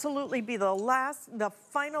could absolutely be the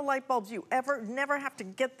final light bulbs you never have to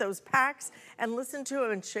get those packs and listen to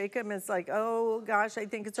them and shake them. It's like, oh gosh, I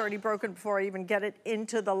think it's already broken before I even get it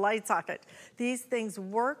into the light socket. These things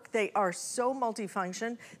work. They are so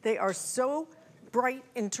multifunction. They are so bright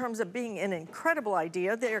in terms of being an incredible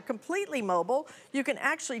idea. They are completely mobile. You can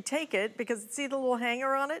actually take it, because see the little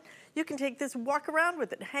hanger on it? You can take this, walk around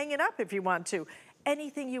with it, hang it up if you want to.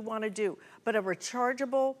 Anything you want to do, but a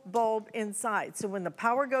rechargeable bulb inside. So when the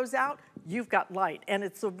power goes out, you've got light. And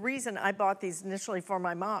it's the reason I bought these initially for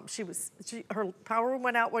my mom. Her power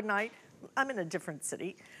went out one night. I'm in a different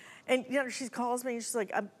city. And you know, she calls me and she's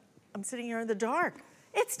like, I'm sitting here in the dark.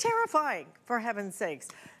 It's terrifying, for heaven's sakes.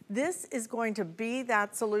 This is going to be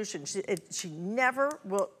that solution. She never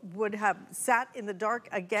would have sat in the dark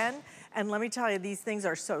again. And let me tell you, these things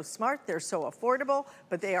are so smart. They're so affordable,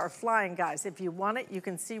 but they are flying, guys. If you want it, you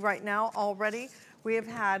can see right now already, we have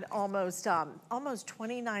had almost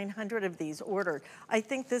 2,900 of these ordered. I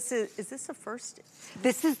think this is this the first?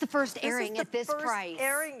 This is the first airing at this price.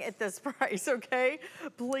 Airing at this price, okay?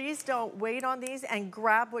 Please don't wait on these and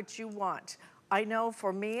grab what you want. I know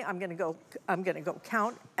for me, I'm gonna go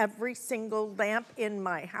count every single lamp in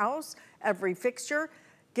my house, every fixture,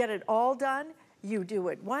 get it all done. You do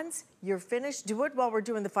it once, you're finished. Do it while we're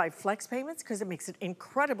doing the 5 flex payments, because it makes it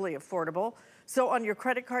incredibly affordable. So on your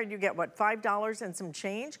credit card, you get what, $5 and some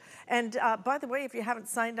change. And by the way, if you haven't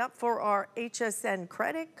signed up for our HSN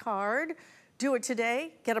credit card, do it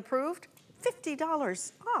today, get approved.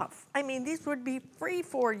 $50 off. I mean, these would be free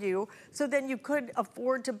for you, so then you could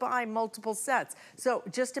afford to buy multiple sets. So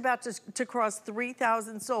just about to cross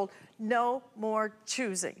 3,000 sold. No more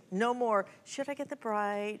choosing. No more, should I get the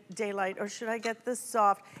bright daylight or should I get the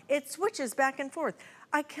soft? It switches back and forth.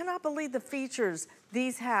 I cannot believe the features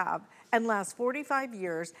these have and last 45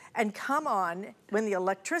 years and come on when the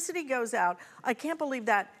electricity goes out. I can't believe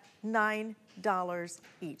that. $9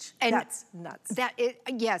 each. And that's nuts.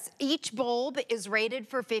 Yes, each bulb is rated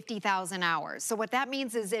for 50,000 hours. So what that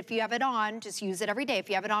means is if you have it on, just use it every day. If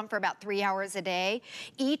you have it on for about 3 hours a day,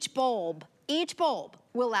 each bulb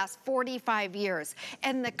will last 45 years.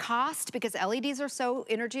 And the cost, because LEDs are so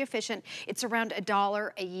energy efficient, it's around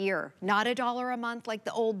 $1 a year, not $1 a month like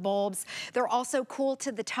the old bulbs. They're also cool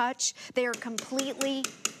to the touch. They are completely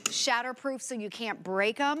shatterproof, so you can't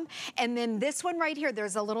break them. And then this one right here,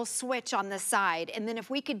 there's a little switch on the side. And then if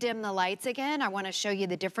we could dim the lights again, I want to show you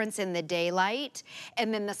the difference in the daylight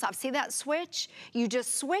and then the soft. See that switch? You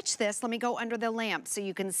just switch this. Let me go under the lamp so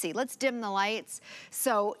you can see. Let's dim the lights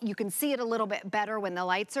so you can see it a little bit better when the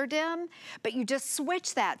lights are dim, but you just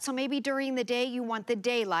switch that. So maybe during the day you want the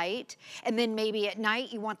daylight, and then maybe at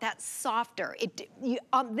night you want that softer.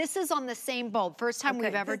 This is on the same bulb. First time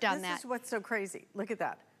we've ever done that. This is what's so crazy. Look at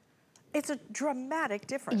that. It's a dramatic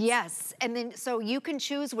difference. Yes, and then so you can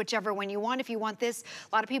choose whichever one you want. If you want this,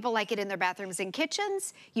 a lot of people like it in their bathrooms and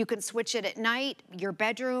kitchens. You can switch it at night, your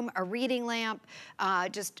bedroom, a reading lamp,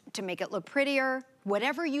 just to make it look prettier.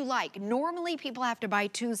 Whatever you like. Normally people have to buy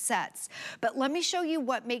 2 sets, but let me show you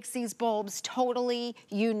what makes these bulbs totally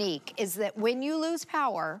unique is that when you lose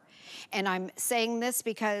power, and I'm saying this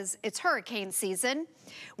because it's hurricane season,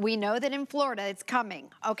 we know that in Florida it's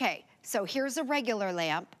coming. Okay, so here's a regular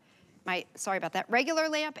lamp. Sorry about that, regular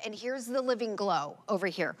lamp, and here's the Living Glow over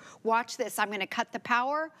here. Watch this, I'm gonna cut the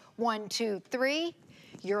power. 1, 2, 3.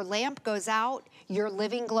 Your lamp goes out, your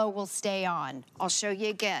Living Glow will stay on. I'll show you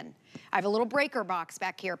again. I have a little breaker box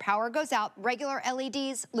back here. Power goes out, regular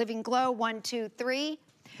LEDs, Living Glow, 1, 2, 3.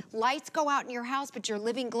 Lights go out in your house, but your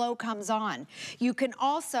Living Glow comes on. You can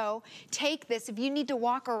also take this, if you need to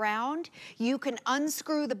walk around, you can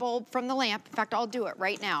unscrew the bulb from the lamp. In fact, I'll do it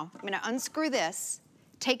right now. I'm gonna unscrew this,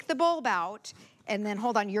 take the bulb out, and then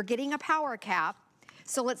hold on, you're getting a power cap.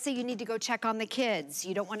 So let's say you need to go check on the kids.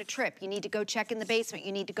 You don't want to trip. You need to go check in the basement.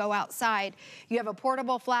 You need to go outside. You have a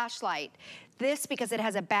portable flashlight. This, because it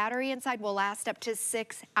has a battery inside, will last up to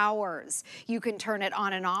 6 hours. You can turn it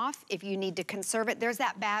on and off if you need to conserve it. There's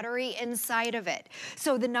that battery inside of it.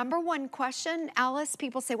 So the number one question, Alyce,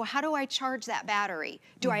 people say, well, how do I charge that battery?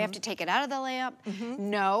 Do I have to take it out of the lamp?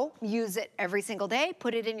 No, use it every single day,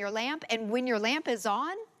 put it in your lamp, and when your lamp is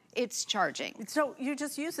on, it's charging. So you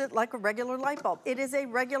just use it like a regular light bulb. It is a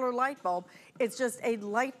regular light bulb. It's just a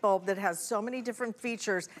light bulb that has so many different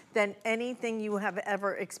features than anything you have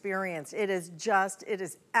ever experienced. It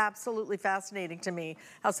is absolutely fascinating to me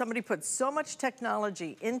how somebody puts so much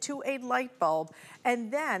technology into a light bulb,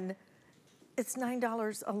 and then it's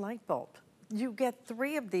 $9 a light bulb. You get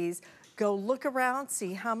 3 of these. Go look around,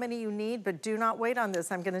 see how many you need, but do not wait on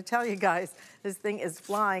this. I'm gonna tell you guys, this thing is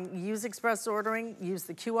flying. Use express ordering, use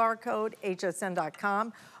the QR code,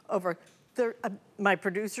 hsn.com. My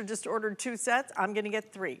producer just ordered 2 sets. I'm gonna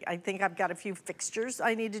get 3. I think I've got a few fixtures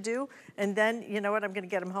I need to do, and then, you know what, I'm gonna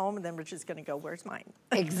get them home, and then we're just gonna go, where's mine?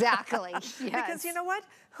 Exactly, yes. Because you know what?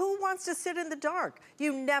 Who wants to sit in the dark?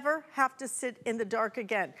 You never have to sit in the dark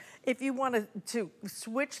again. If you want to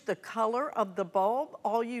switch the color of the bulb,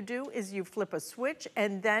 all you do is you flip a switch,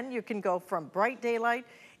 and then you can go from bright daylight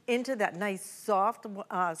into that nice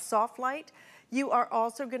soft light. You are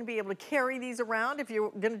also going to be able to carry these around if you're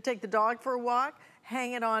going to take the dog for a walk.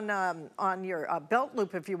 Hang it on your belt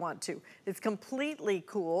loop if you want to. It's completely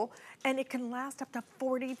cool, and it can last up to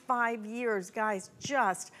 45 years, guys.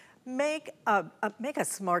 Just make a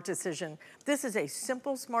smart decision. This is a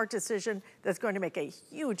simple, smart decision that's going to make a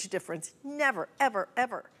huge difference. Never, ever,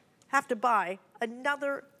 ever have to buy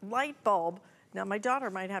another light bulb. Now, my daughter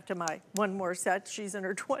might have to buy 1 more set. She's in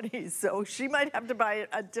her 20s, so she might have to buy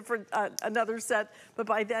another set, but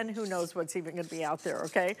by then, who knows what's even gonna be out there,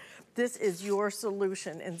 okay? This is your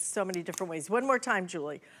solution in so many different ways. One more time,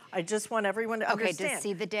 Julie. I just want everyone to understand. Okay, to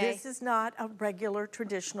see the day. This is not a regular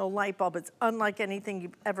traditional light bulb. It's unlike anything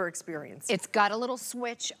you've ever experienced. It's got a little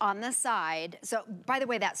switch on the side. So, by the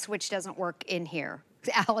way, that switch doesn't work in here.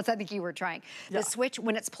 Alyce, I think you were trying. The switch,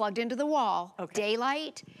 when it's plugged into the wall,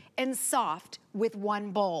 daylight and soft with 1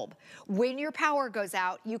 bulb. When your power goes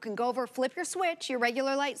out, you can go over, flip your switch, your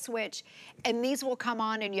regular light switch, and these will come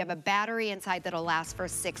on, and you have a battery inside that'll last for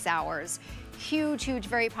 6 hours. Huge, huge,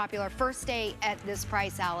 very popular. First day at this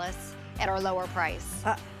price, Alyce, at our lower price.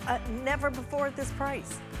 Never before at this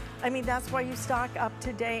price. I mean, that's why you stock up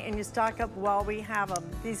today, and you stock up while we have them.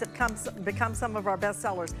 These have become some of our best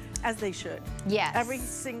sellers, as they should. Yes. Every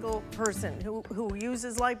single person who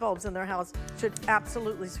uses light bulbs in their house should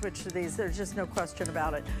absolutely switch to these. There's just no question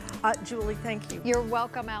about it. Julie, thank you. You're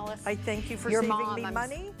welcome, Alyce. I thank you for saving me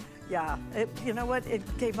money. Yeah, you know what? It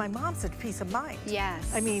gave my mom such peace of mind.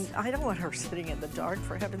 Yes. I mean, I don't want her sitting in the dark,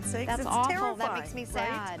 for heaven's sake. That's it's awful. terrifying, That makes me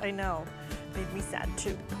sad. Right? I know. Made me sad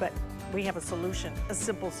too, but we have a solution, a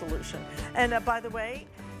simple solution. And by the way,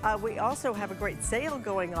 we also have a great sale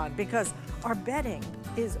going on because our bedding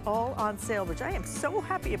is all on sale, which I am so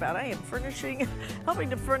happy about. I am helping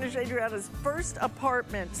to furnish Adriana's first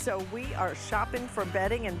apartment. So we are shopping for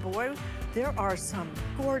bedding, and boy, there are some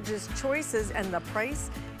gorgeous choices, and the price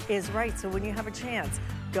is right. So when you have a chance,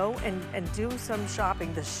 go and do some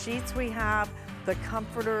shopping. The sheets we have, the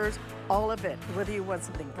comforters, all of it. Whether you want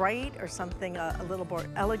something bright or something a little more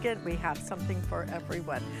elegant, we have something for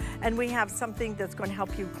everyone. And we have something that's going to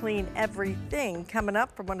help you clean everything coming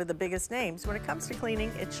up from one of the biggest names. When it comes to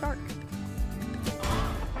cleaning, it's Shark.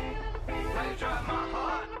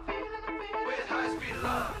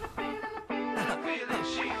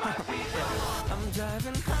 I'm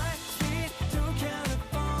driving high speed to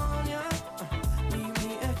California. Meet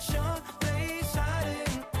me at your place, I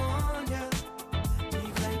didn't warn ya.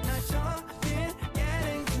 Deep late night talking,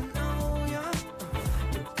 getting to know ya.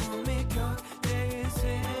 You call me cocktails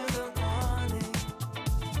in the morning.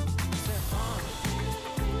 Say,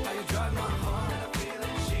 how you drive my heart, and I'm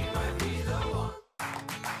feeling she might be the one.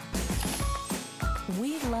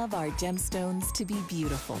 We love our gemstones to be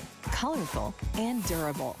beautiful, colorful, and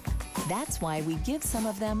durable. That's why we give some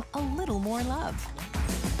of them a little more love.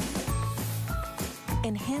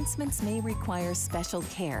 Enhancements may require special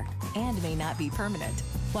care and may not be permanent,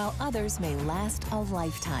 while others may last a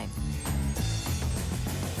lifetime.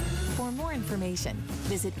 For more information,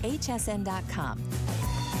 visit hsn.com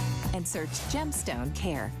and search Gemstone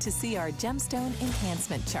Care to see our gemstone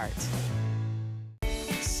enhancement chart.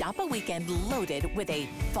 Shop a weekend loaded with a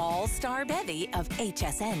fall star bevy of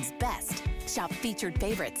HSN's best. Shop featured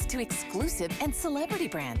favorites to exclusive and celebrity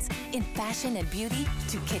brands in fashion and beauty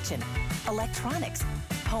to kitchen, electronics,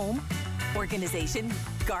 home, organization,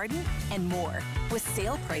 garden, and more. With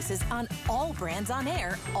sale prices on all brands on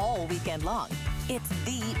air all weekend long. It's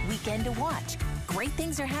the weekend to watch. Great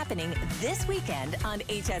things are happening this weekend on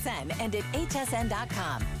HSN and at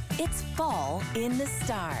hsn.com. It's fall in the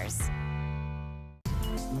stars.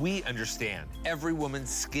 We understand every woman's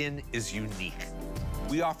skin is unique.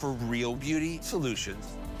 We offer real beauty solutions,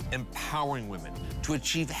 empowering women to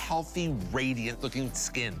achieve healthy, radiant-looking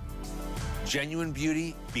skin. Genuine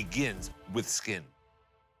beauty begins with skin.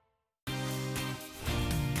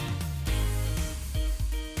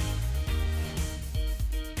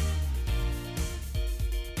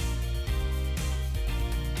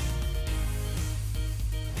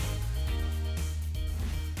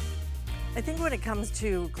 I think when it comes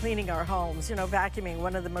to cleaning our homes, you know, vacuuming,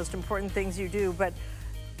 one of the most important things you do, but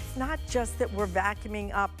it's not just that we're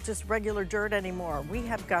vacuuming up just regular dirt anymore. We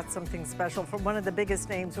have got something special from one of the biggest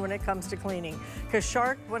names when it comes to cleaning. Because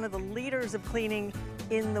Shark, one of the leaders of cleaning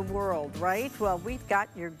in the world, right? Well, we've got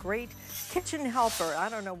your great kitchen helper. I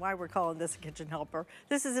don't know why we're calling this a kitchen helper.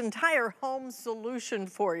 This is an entire home solution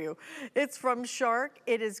for you. It's from Shark.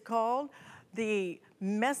 It is called the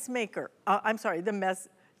Mess Maker.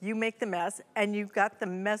 You make the mess, and you've got the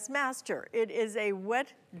Mess Master. It is a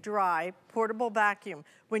wet, dry, portable vacuum.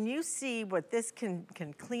 When you see what this can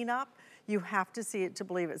clean up, you have to see it to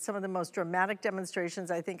believe it. Some of the most dramatic demonstrations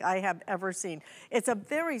I think I have ever seen. It's a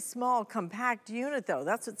very small, compact unit, though.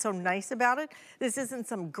 That's what's so nice about it. This isn't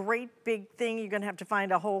some great big thing you're gonna have to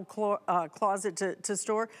find a whole closet to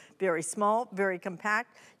store. Very small, very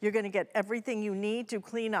compact. You're gonna get everything you need to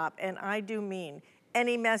clean up, and I do mean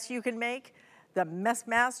any mess you can make. The Mess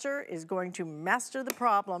Master is going to master the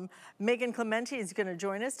problem. Megan Clementi is going to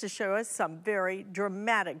join us to show us some very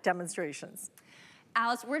dramatic demonstrations.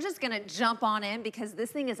 Alyce, we're just gonna jump on in because this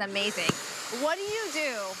thing is amazing. What do you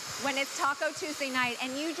do when it's Taco Tuesday night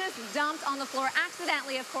and you just dumped on the floor,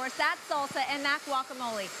 accidentally of course, that salsa and that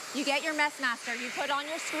guacamole? You get your Mess Master, you put on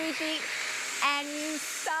your squeegee, and you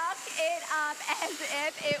suck it up as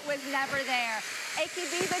if it was never there. It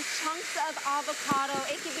could be the chunks of avocado,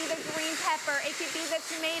 it could be the green pepper, it could be the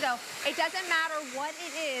tomato. It doesn't matter what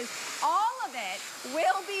it is, all of it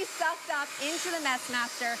will be sucked up into the Mess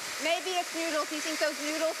Master. Maybe it's noodles. You think those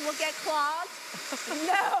noodles will get clogged?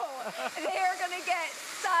 No, they are gonna get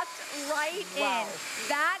sucked right in.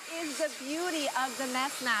 That is the beauty of the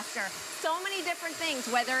Mess Master. So many different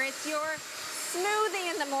things, whether it's your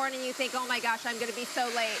smoothie in the morning, you think, oh my gosh, I'm gonna be so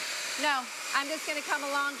late. No, I'm just gonna come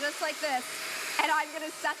along just like this, and I'm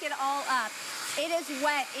gonna suck it all up. It is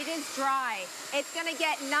wet, it is dry. It's gonna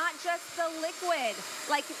get not just the liquid,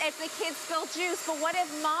 like if the kids spill juice, but what if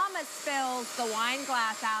mama spills the wine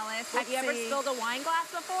glass, Alyce? Have you ever spilled a wine glass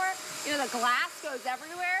before? You know, the glass goes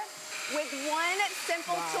everywhere. With one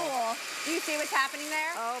simple tool, do you see what's happening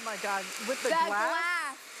there? Oh my God, with the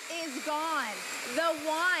glass is gone. The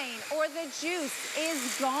wine or the juice is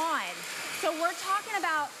gone. So we're talking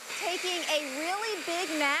about taking a really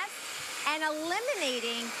big mess and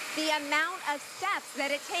eliminating the amount of steps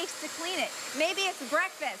that it takes to clean it. Maybe it's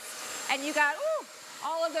breakfast and you got,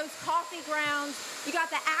 all of those coffee grounds. You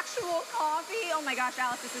got the actual coffee. Oh my gosh,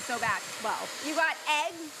 Alyce, this is so bad. Well, you got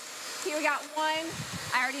eggs. Here we got one.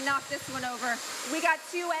 I already knocked this one over. We got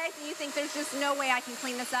 2 eggs and you think there's just no way I can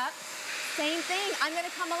clean this up? Same thing, I'm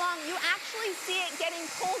gonna come along. You actually see it getting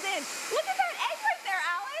pulled in. Look at that egg right there,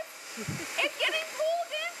 Alyce. It's getting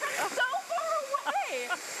pulled in from so far away.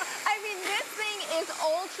 I mean, this thing is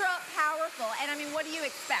ultra powerful. And I mean, what do you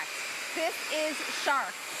expect? This is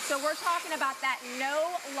Shark. So we're talking about that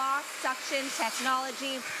no loss suction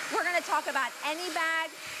technology. We're gonna talk about any bag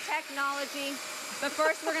technology. But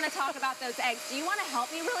first, we're gonna talk about those eggs. Do you wanna help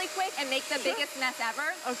me really quick and make the biggest mess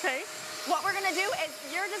ever? Okay. What we're gonna do is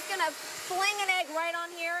you're just gonna fling an egg right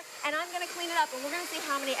on here and I'm gonna clean it up and we're gonna see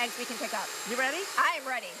how many eggs we can pick up. You ready? I am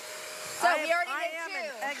ready. So we already did 2.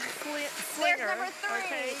 An egg slinger. There's number 3.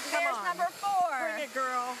 Okay, There's number 4. Bring it,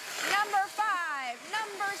 girl. Number 5.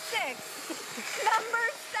 Number 6. Number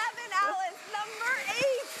 7, Alyce. Number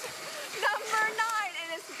 8. Number 9. And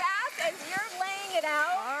as fast as you're laying it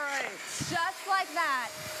out, all right, just like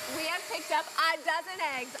that, we have picked up a dozen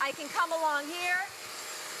eggs. I can come along here,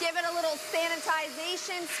 give it a little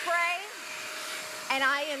sanitization spray, and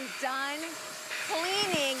I am done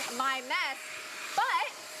cleaning my mess.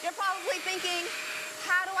 But you're probably thinking,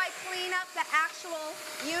 how do I clean up the actual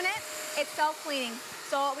unit? It's self-cleaning.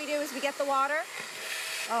 So what we do is we get the water.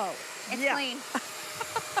 Oh, it's yeah. clean.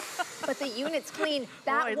 but the unit's clean.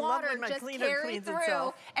 That water just carried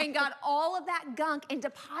through and got all of that gunk and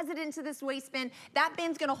deposited into this waste bin. That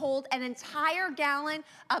bin's gonna hold an entire gallon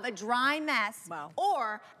of a dry mess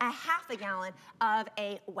or a half a gallon of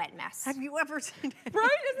a wet mess. Have you ever seen it? Right,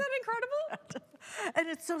 isn't that incredible? And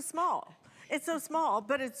it's so small. It's so small,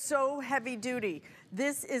 but it's so heavy duty.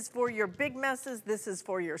 This is for your big messes. This is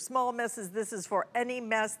for your small messes. This is for any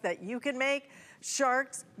mess that you can make.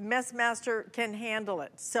 Shark's Mess Master can handle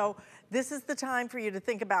it. So this is the time for you to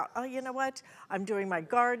think about, oh, you know what? I'm doing my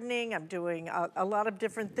gardening. I'm doing a lot of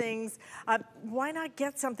different things. Why not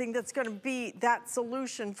get something that's going to be that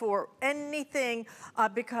solution for anything?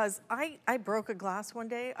 Because I broke a glass one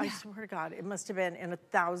day. I swear to God, it must have been in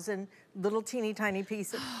 1,000 little teeny tiny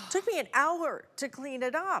pieces. It took me an hour to clean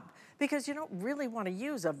it up because you don't really want to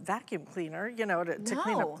use a vacuum cleaner, you know, to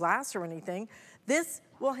clean up glass or anything. This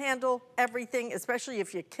will handle everything, especially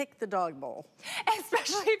if you kick the dog bowl.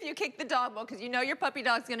 Especially if you kick the dog bowl, because you know your puppy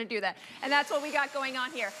dog's gonna do that. And that's what we got going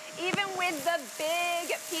on here. Even with the big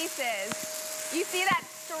pieces, you see that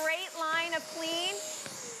straight line of clean?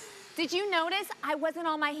 Did you notice I wasn't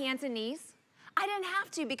on my hands and knees? I didn't have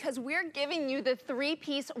to because we're giving you the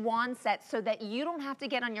 3-piece wand set so that you don't have to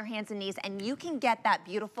get on your hands and knees and you can get that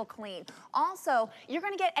beautiful clean. Also, you're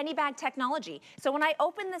gonna get any bag technology. So when I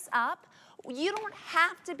open this up, you don't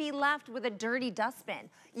have to be left with a dirty dustbin.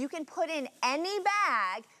 You can put in any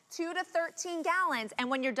bag, 2 to 13 gallons, and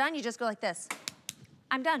when you're done, you just go like this.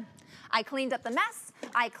 I'm done. I cleaned up the mess,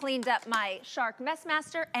 I cleaned up my Shark Mess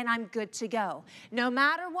Master, and I'm good to go. No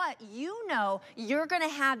matter what, you know you're gonna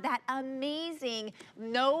have that amazing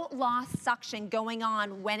no loss suction going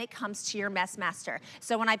on when it comes to your Mess Master.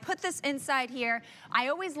 So when I put this inside here, I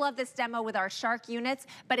always love this demo with our Shark units,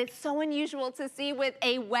 but it's so unusual to see with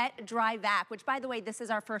a wet, dry vac, which by the way, this is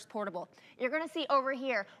our first portable. You're gonna see over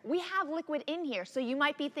here, we have liquid in here, so you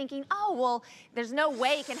might be thinking, oh, well, there's no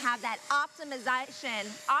way you can have that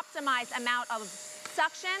optimized amount of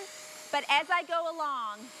suction, but as I go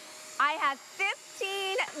along, I have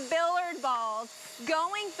 15 billiard balls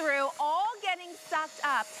going through, all getting sucked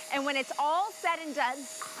up, and when it's all said and done,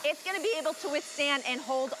 it's gonna be able to withstand and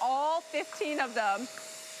hold all 15 of them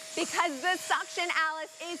because the suction,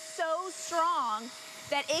 Alyce, is so strong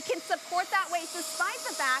that it can support that weight despite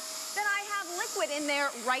the fact that I have liquid in there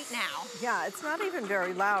right now. Yeah, it's not even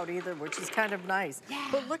very loud either, which is kind of nice. Yeah.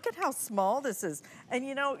 But look at how small this is. And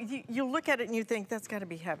you know, you look at it and you think that's gotta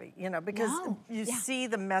be heavy, you know, because you see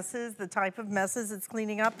the messes, the type of messes it's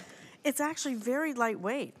cleaning up. It's actually very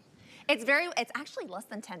lightweight. It's actually less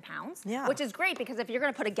than 10 pounds, which is great because if you're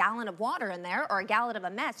gonna put a gallon of water in there or a gallon of a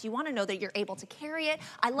mess, you wanna know that you're able to carry it.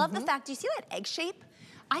 I love the fact, do you see that egg shape?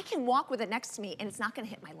 I can walk with it next to me and it's not gonna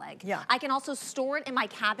hit my leg. Yeah. I can also store it in my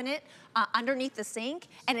cabinet underneath the sink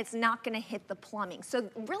and it's not gonna hit the plumbing. So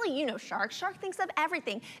really, you know Shark. Shark thinks of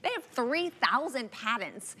everything. They have 3,000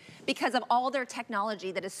 patents because of all their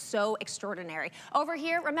technology that is so extraordinary. Over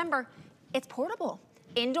here, remember, it's portable.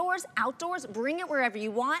 Indoors, outdoors, bring it wherever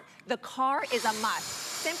you want. The car is a must.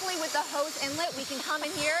 Simply with the hose inlet, we can come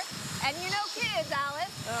in here and you know kids, Alyce,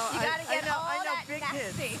 you gotta get all that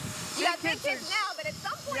nasty. You got big kids now, but at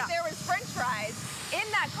some point there was French fries in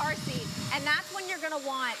that car seat, and that's when you're gonna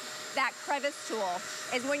want that crevice tool,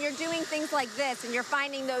 is when you're doing things like this and you're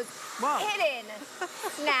finding those hidden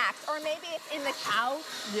snacks, or maybe it's in the couch.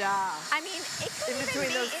 Yeah. I mean, it could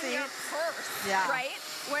even be in your purse, right?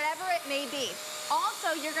 Wherever it may be.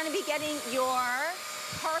 Also, you're gonna be getting your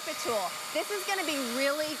carpet tool. This is gonna be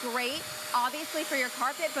really great, obviously for your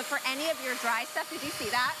carpet, but for any of your dry stuff. Did you see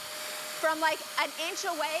that? From like an inch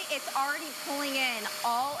away, it's already pulling in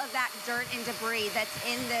all of that dirt and debris that's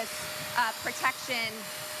in this protection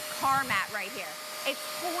car mat right here. It's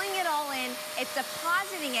pulling it all in, it's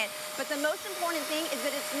depositing it, but the most important thing is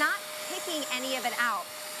that it's not picking any of it out,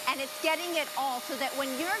 and it's getting it all so that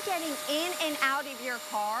when you're getting in and out of your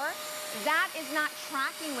car, that is not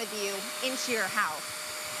tracking with you into your house.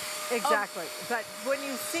 Exactly, but when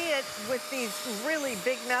you see it with these really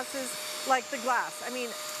big messes, like the glass, I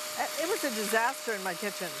mean, it was a disaster in my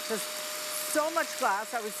kitchen. Just so much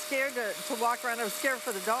glass. I was scared to walk around. I was scared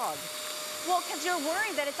for the dog. Well, because you're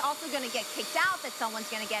worried that it's also going to get kicked out, that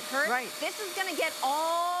someone's going to get hurt. Right. This is going to get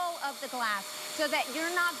all of the glass so that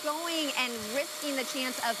you're not going and risking the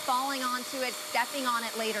chance of falling onto it, stepping on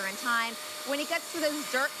it later in time. When it gets to those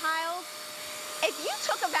dirt piles, if you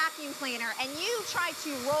took a vacuum cleaner and you tried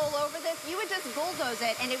to roll over this, you would just bulldoze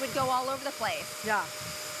it and it would go all over the place. Yeah.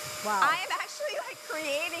 Wow. I am actually like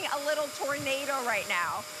creating a little tornado right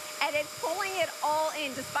now, and it's pulling it all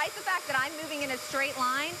in. Despite the fact that I'm moving in a straight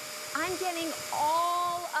line, I'm getting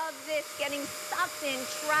all of this getting sucked in,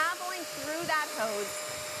 traveling through that hose.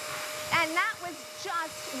 And that was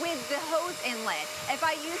just with the hose inlet. If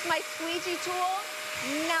I use my squeegee tool,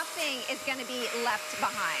 nothing is gonna be left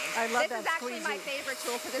behind. I love that This is actually squeegee. my favorite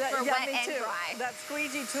tool because it's for Yeah, wet me and too. dry. That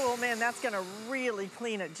squeegee tool, man, that's gonna really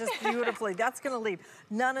clean it just beautifully. That's gonna leave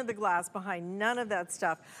none of the glass behind, none of that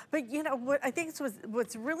stuff. But you know what I think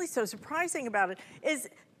what's really so surprising about it is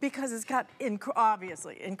because it's got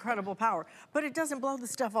obviously incredible power, but it doesn't blow the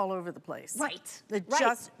stuff all over the place. Right. It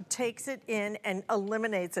just takes it in and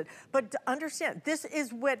eliminates it. But to understand, this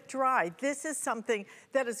is wet dry. This is something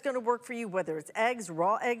that is gonna work for you, whether it's eggs,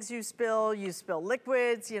 raw eggs you spill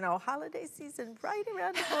liquids, you know, holiday season right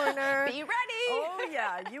around the corner. Be ready. Oh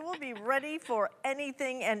yeah, you will be ready for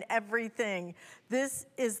anything and everything. This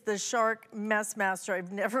is the Shark Mess Master.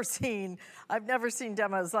 I've never seen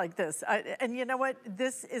demos like this. And you know what?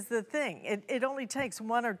 This is the thing. It only takes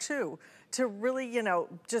one or two to really, you know,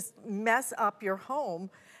 just mess up your home.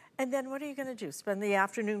 And then what are you gonna do? Spend the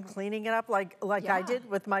afternoon cleaning it up like I did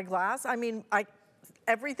with my glass? I mean,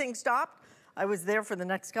 everything stopped. I was there for the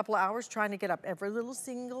next couple of hours trying to get up every little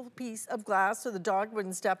single piece of glass so the dog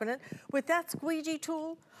wouldn't step in it. With that squeegee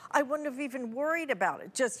tool, I wouldn't have even worried about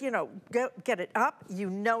it. Just, you know, get it up, you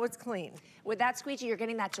know it's clean. With that squeegee, you're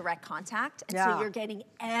getting that direct contact, and so you're getting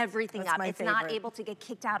everything That's up. my It's not favorite. able to get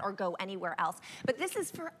kicked out or go anywhere else. But this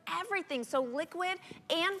is for everything, so liquid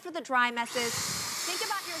and for the dry messes. Think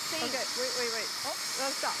about your sink. Okay, wait. Oh,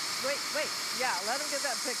 no, stop. Wait. Yeah, let him get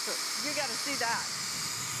that picture. You gotta see that.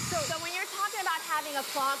 So when you're talking about having a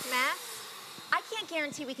clogged mess, I can't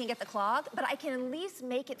guarantee we can get the clog, but I can at least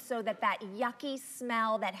make it so that that yucky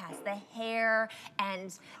smell that has the hair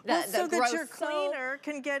and the so gross that your cleaner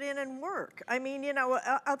can get in and work. I mean, you know,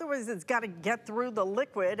 otherwise it's got to get through the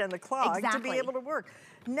liquid and the clog to be able to work.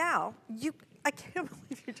 Now, I can't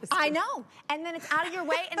believe you just. I know, and then it's out of your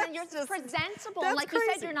way, and then you're presentable. Like crazy.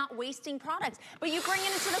 you said, you're not wasting products, but you bring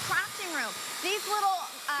it into the crafting room. These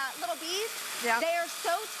little bees, they are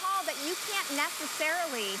so tall that you can't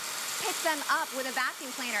necessarily pick them up with a vacuum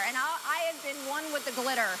cleaner. And I have been one with the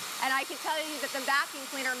glitter, and I can tell you that the vacuum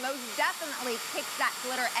cleaner most definitely kicks that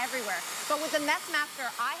glitter everywhere. But with the Mess Master,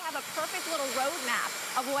 I have a perfect little roadmap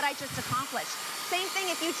of what I just accomplished. Same thing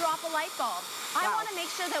if you drop a light bulb. I want to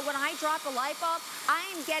make sure that when I drop a light bulb, I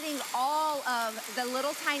am getting all of the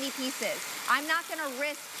little tiny pieces. I'm not going to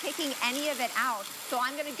risk kicking any of it out. So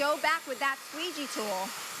I'm going to go back with that squeegee tool,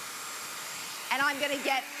 and I'm going to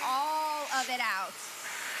get all of it out.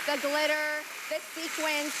 The glitter, the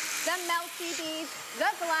sequins, the melty beads,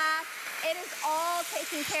 the glass, it is all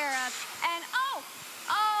taken care of. And oh,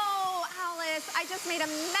 Alyce, I just made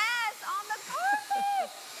a mess on the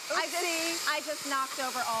carpet. I just knocked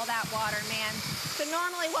over all that water, man. So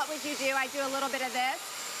normally what would you do? I do a little bit of this.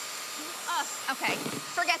 Oh, okay,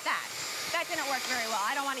 forget that. That didn't work very well.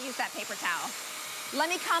 I don't want to use that paper towel. Let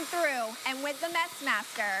me come through, and with the Mess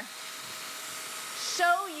Master,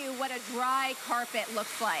 show you what a dry carpet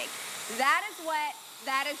looks like. That is wet,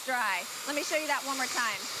 that is dry. Let me show you that one more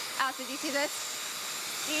time. Alyce, did you see this?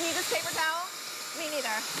 Do you need this paper towel? Me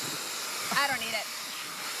neither. I don't need it.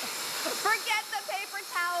 Forget the paper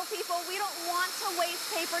towel, people. We don't want to waste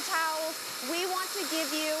paper towels. We want to give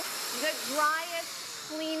you the driest,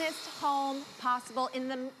 cleanest home possible in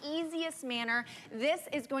the easiest manner. This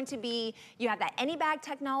is going to be, you have that any bag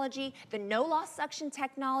technology, the no loss suction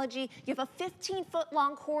technology. You have a 15-foot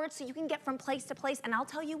long cord so you can get from place to place. And I'll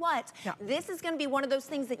tell you what, this is going to be one of those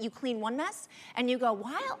things that you clean one mess and you go,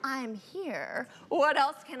 while I'm here, what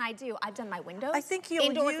else can I do? I've done my windows, I think you'll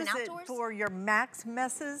indoors use and outdoors. it for your max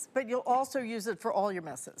messes, but you'll also use it for all your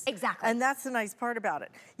messes. Exactly. And that's the nice part about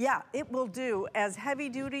it. Yeah, it will do as heavy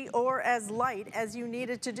duty or as light as you need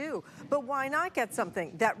it to do. But why not get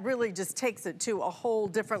something that really just takes it to a whole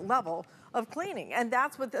different level of cleaning? And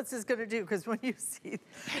that's what this is going to do, because when you see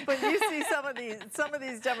some of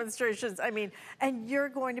these demonstrations, I mean, and you're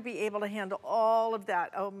going to be able to handle all of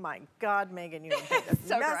that. Oh my God, Megan, you have a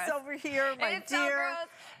So mess gross. over here, my It's dear. so gross.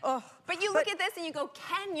 Oh, But you look at this and you go,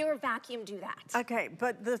 can your vacuum do that? okay,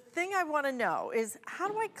 but the thing I want to know is, how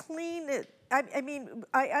do I clean it? I mean,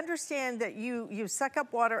 I understand that you suck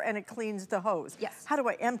up water and it cleans the hose. Yes. How do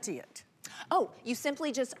I empty it? Oh, you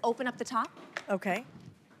simply just open up the top. Okay.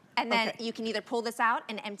 And then you can either pull this out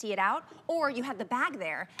and empty it out, or you have the bag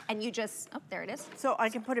there and you just, oh, there it is. So I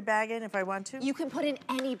can put a bag in if I want to? You can put in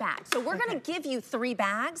any bag. So we're gonna give you 3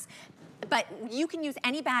 bags, but you can use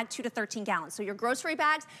any bag 2 to 13 gallons. So your grocery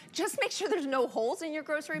bags, just make sure there's no holes in your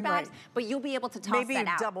grocery bags, but you'll be able to toss Maybe that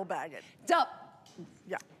out. double bag it.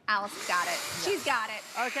 Yeah. Alyce has got it. She's got it.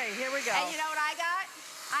 Okay, here we go. And you know what I got?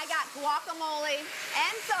 I got guacamole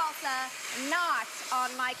and salsa not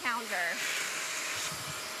on my counter.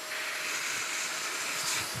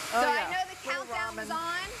 So I know the countdown was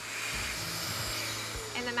on.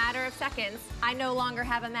 In a matter of seconds, I no longer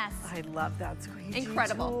have a mess. I love that squeegee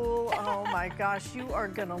Incredible. tool. Oh my gosh, you are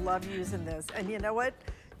gonna love using this. And you know what?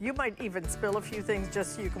 You might even spill a few things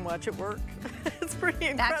just so you can watch it work. It's pretty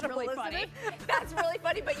incredible, That's really isn't funny. it? That's really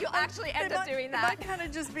funny, but you'll actually end up doing that. It might kind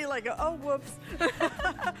of just be like, oh, whoops.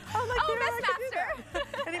 Oh, Messmaster.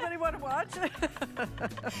 Anybody want to watch?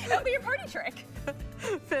 It'll be your party trick.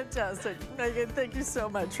 Fantastic. Megan, thank you so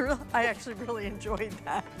much. I actually really enjoyed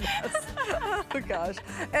that. Yes. Oh, gosh.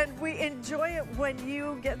 And we enjoy it when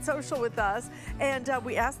you get social with us. And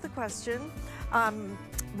we asked the question,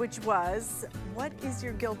 which was, what is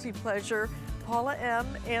your guilty pleasure? Paula M.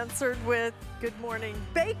 answered with, good morning,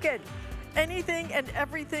 bacon. Anything and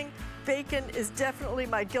everything. Bacon is definitely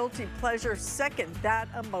my guilty pleasure. Second, that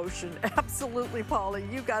emotion. Absolutely, Paula.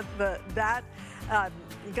 You got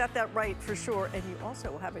you got that right for sure. And you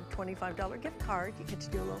also have a $25 gift card you get to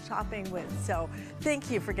do a little shopping with. So thank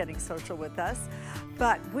you for getting social with us.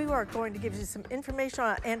 But we are going to give you some information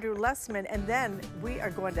on Andrew Lessman, and then we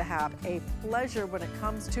are going to have a pleasure when it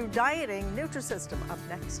comes to dieting. Nutrisystem up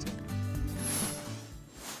next.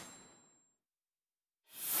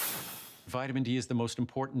 Vitamin D is the most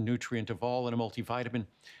important nutrient of all in a multivitamin.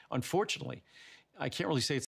 Unfortunately, I can't really say it's